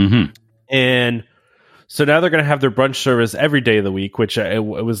 Mm-hmm. And so now they're going to have their brunch service every day of the week, which it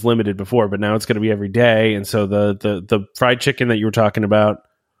was limited before, but now it's going to be every day. And so the fried chicken that you were talking about,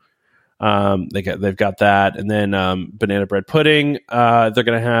 they've got that, and then banana bread pudding they're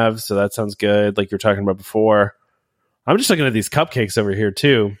going to have. So that sounds good, like you were talking about before. I'm just looking at these cupcakes over here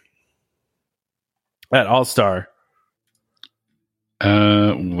too at All Star.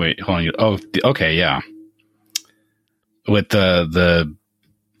 Wait, hold on. Oh, okay, yeah. With the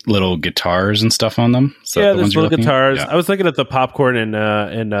little guitars and stuff on them. Yeah, there's little guitars. I was looking at the popcorn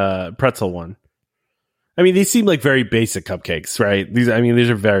and pretzel one. I mean, these seem like very basic cupcakes, right? These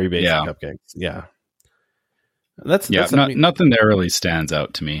are very basic cupcakes. Yeah. That's nothing there really stands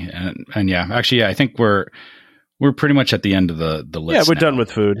out to me. And yeah, actually, I think we're pretty much at the end of the list. Yeah, we're done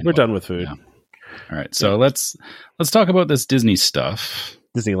with food. We're done with food. Yeah. All right, so let's talk about this Disney stuff.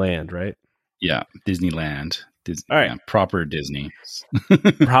 Disneyland, right? Yeah, Disneyland. All right, proper Disney.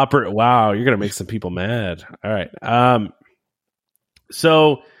 Proper. Wow, you're gonna make some people mad. All right.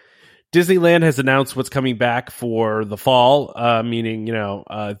 So Disneyland has announced what's coming back for the fall, meaning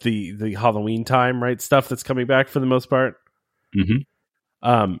the Halloween time, right? Stuff that's coming back for the most part.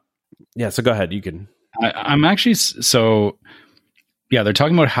 Mm-hmm. Yeah. So go ahead. You can. I'm actually so. Yeah, they're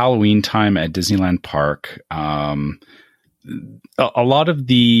talking about Halloween time at Disneyland Park. A lot of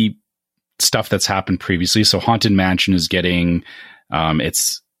the stuff that's happened previously. So Haunted Mansion is getting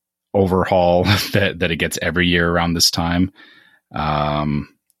its overhaul that it gets every year around this time.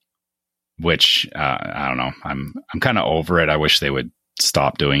 Which I don't know. I'm kind of over it. I wish they would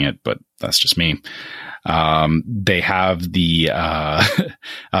stop doing it, but that's just me. They have the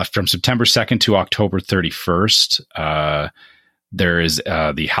from September 2nd to October 31st. There is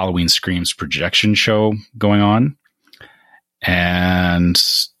the Halloween Screams projection show going on. And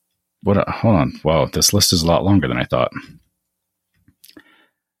hold on. Wow, this list is a lot longer than I thought.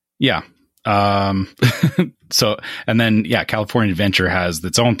 Yeah. So, and then, California Adventure has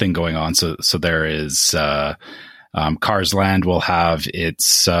its own thing going on. So there is, Cars Land will have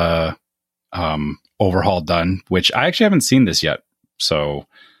its, overhaul done, which I actually haven't seen this yet. So,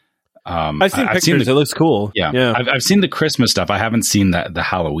 I've seen pictures. It looks cool. Yeah. I've seen the Christmas stuff. I haven't seen the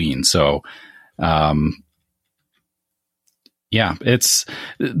Halloween. So, it's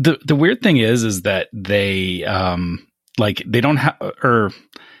the weird thing is that they, they don't have, or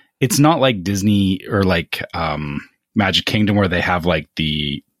it's not like Disney or like, Magic Kingdom where they have like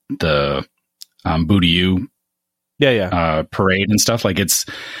the Boo-to-You parade and stuff. Like it's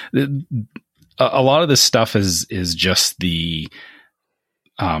a lot of this stuff is just the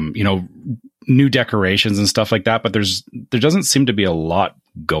new decorations and stuff like that, but there doesn't seem to be a lot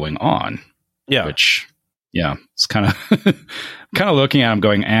going on. Yeah. Which, it's kind of looking at them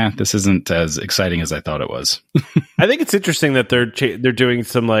going, this isn't as exciting as I thought it was. I think it's interesting that they're doing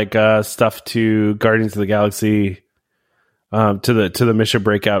some like stuff to Guardians of the Galaxy, to the Mission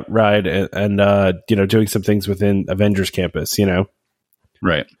Breakout ride, and doing some things within Avengers Campus.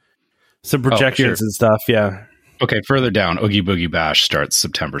 Right. Some projections and stuff. Yeah. Okay, further down, Oogie Boogie Bash starts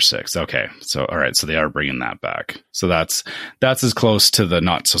September 6th. Okay, so all right, so they are bringing that back. So that's as close to the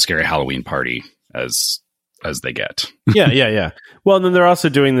not so scary Halloween party as they get. Yeah. Well, and then they're also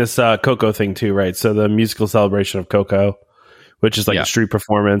doing this Coco thing too, right? So the musical celebration of Coco, which is like a street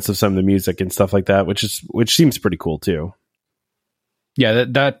performance of some of the music and stuff like that, which seems pretty cool too. Yeah,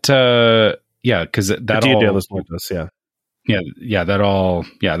 because that Dia all de los Muertos,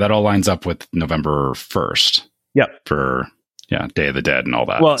 that all lines up with November 1st. Yep. For Day of the Dead and all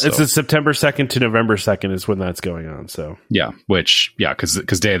that. Well, it's September 2nd to November 2nd is when that's going on. So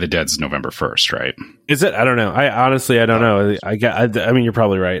because Day of the Dead's November 1st, right? Is it? I don't know. I honestly don't know. I mean, you're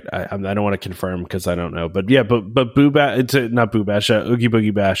probably right. I don't want to confirm because I don't know. But Boo Bash, it's not Boo Bash. Oogie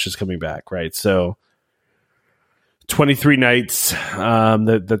Boogie Bash is coming back, right? So 23 nights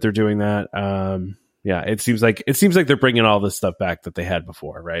that they're doing that. It seems like they're bringing all this stuff back that they had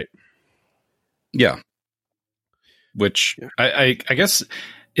before, right? Yeah. Which I guess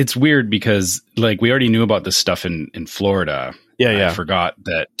it's weird because like we already knew about this stuff in Florida. Yeah. I forgot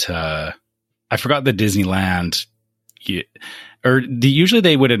that Disneyland usually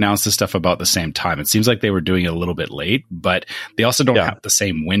they would announce this stuff about the same time. It seems like they were doing it a little bit late, but they also don't have the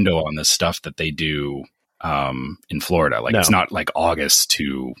same window on this stuff that they do in Florida. Like it's not like August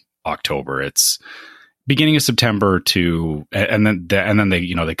to October. It's beginning of September to, and then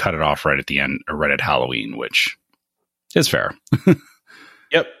they, they cut it off right at the end or right at Halloween, which is fair.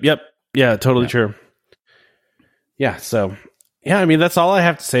 Yep. Yeah, totally true. Yeah. So, I mean, that's all I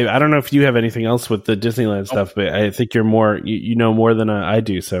have to say. I don't know if you have anything else with the Disneyland stuff, but I think you're more, you know more than I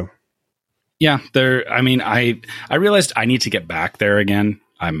do. So, yeah, I realized I need to get back there again.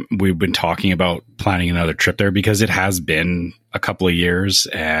 We've been talking about planning another trip there because it has been a couple of years,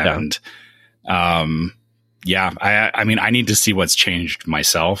 and I need to see what's changed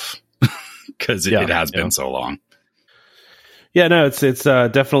myself because it has been so long. Yeah, no, it's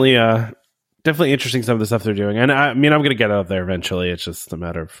definitely interesting some of the stuff they're doing, and I mean I'm going to get out there eventually. It's just a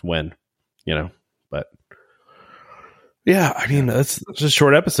matter of when, But yeah, I mean it's just a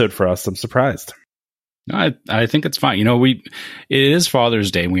short episode for us. I'm surprised. I think it's fine. It is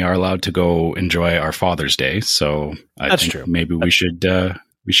Father's Day, and we are allowed to go enjoy our Father's Day. So that's true. Maybe we should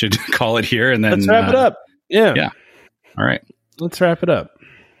call it here, and then let's wrap it up. Yeah. All right, let's wrap it up.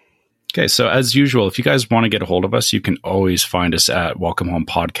 Okay, so as usual, if you guys want to get a hold of us, you can always find us at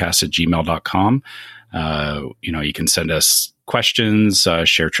welcomehomepodcast@gmail.com. You can send us questions,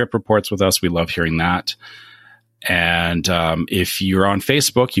 share trip reports with us. We love hearing that. And if you're on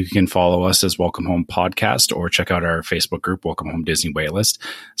Facebook, you can follow us as Welcome Home Podcast or check out our Facebook group, Welcome Home Disney Waitlist.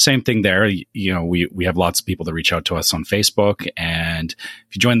 Same thing there. We have lots of people that reach out to us on Facebook. And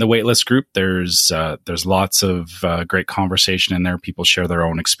if you join the waitlist group, there's lots of great conversation in there. People share their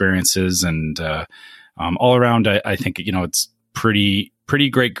own experiences. And all around, I think, it's pretty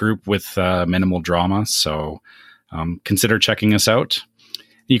great group with minimal drama. So consider checking us out.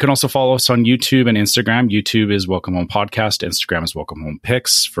 You can also follow us on YouTube and Instagram. YouTube is Welcome Home Podcast. Instagram is Welcome Home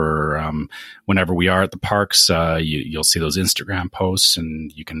Pics for whenever we are at the parks. You'll see those Instagram posts, and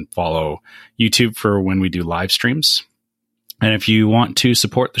you can follow YouTube for when we do live streams. And if you want to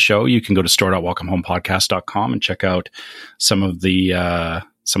support the show, you can go to store.welcomehomepodcast.com and check out some of the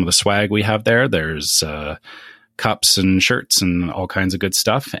swag we have there. There's cups and shirts and all kinds of good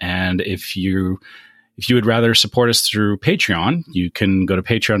stuff. And if you would rather support us through Patreon, you can go to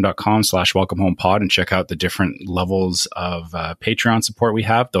patreon.com/welcomehomepod and check out the different levels of Patreon support we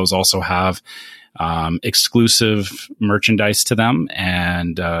have. Those also have exclusive merchandise to them,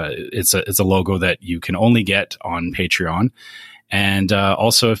 and it's a logo that you can only get on Patreon. And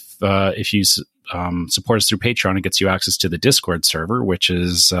also, if you support us through Patreon, it gets you access to the Discord server, which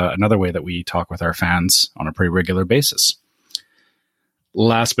is another way that we talk with our fans on a pretty regular basis.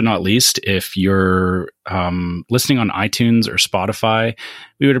 Last but not least, if you're listening on iTunes or Spotify,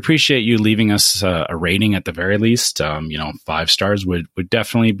 we would appreciate you leaving us a rating at the very least. 5 stars would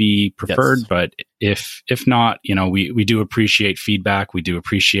definitely be preferred. Yes. But if not, we do appreciate feedback. We do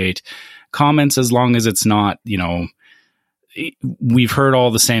appreciate comments as long as it's not, we've heard all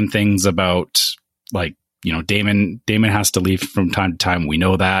the same things about like Damon has to leave from time to time. We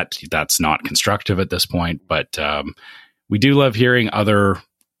know that that's not constructive at this point, but we do love hearing other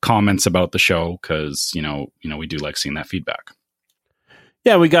comments about the show because, we do like seeing that feedback.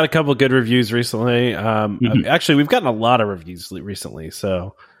 Yeah, we got a couple good reviews recently. Actually, we've gotten a lot of reviews recently.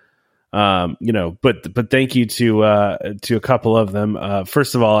 So, but thank you to a couple of them.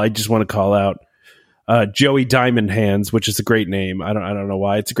 First of all, I just want to call out Joey Diamond Hands, which is a great name. I don't know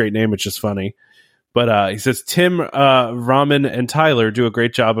why it's a great name. It's just funny. But he says, Tim, Ramen, and Tyler do a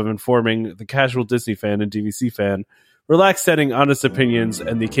great job of informing the casual Disney fan and DVC fan. Relaxed setting, honest opinions,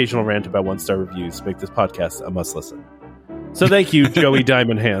 and the occasional rant about 1-star reviews make this podcast a must listen. So thank you, Joey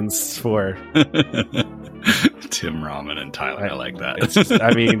Diamond Hands, for Tim, Ramen, and Tyler. I like that.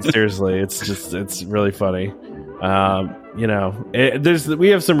 Seriously, it's really funny. We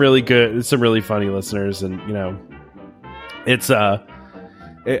have some really funny listeners, and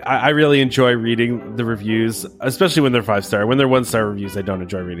I really enjoy reading the reviews, especially when they're 5-star. When they're 1-star reviews, I don't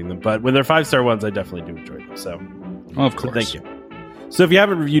enjoy reading them, but when they're 5-star ones, I definitely do enjoy them. So, of course, thank you. So if you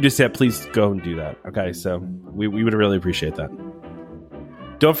haven't reviewed us yet, please go and do that. Okay, so we would really appreciate that.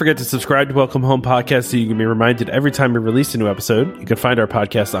 Don't forget to subscribe to Welcome Home Podcast so you can be reminded every time we release a new episode. You can find our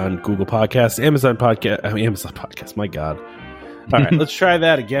podcast on Google Podcasts, Amazon Podcast. My God. All right, let's try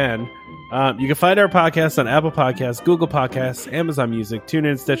that again. You can find our podcast on Apple Podcasts, Google Podcasts, Amazon Music,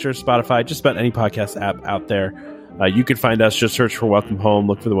 TuneIn, Stitcher, Spotify, just about any podcast app out there. You can find us. Just search for Welcome Home.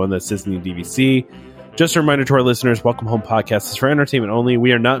 Look for the one that's Disney DVC. Just a reminder to our listeners, Welcome Home Podcast is for entertainment only.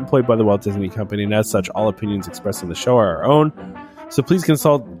 We are not employed by the Walt Disney Company, and as such, all opinions expressed in the show are our own. So please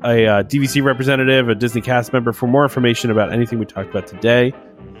consult a DVC representative, a Disney cast member for more information about anything we talked about today.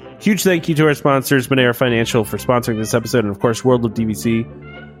 Huge thank you to our sponsors, Monero Financial, for sponsoring this episode, and of course, World of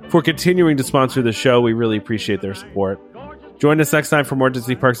DVC for continuing to sponsor the show. We really appreciate their support. Join us next time for more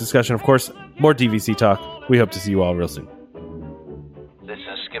Disney Parks discussion. Of course, more DVC talk. We hope to see you all real soon. This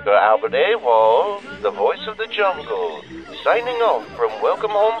is Skipper Albert Awol, the voice of the jungle, signing off from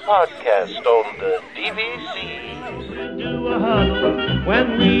Welcome Home Podcast on the DVC. Do a huddle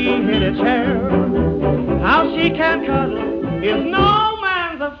when we hit its hair. How she can cuddle is no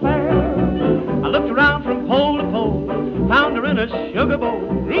man's affair. I looked around from pole to pole, found her in a sugar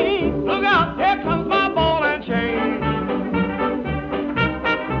bowl.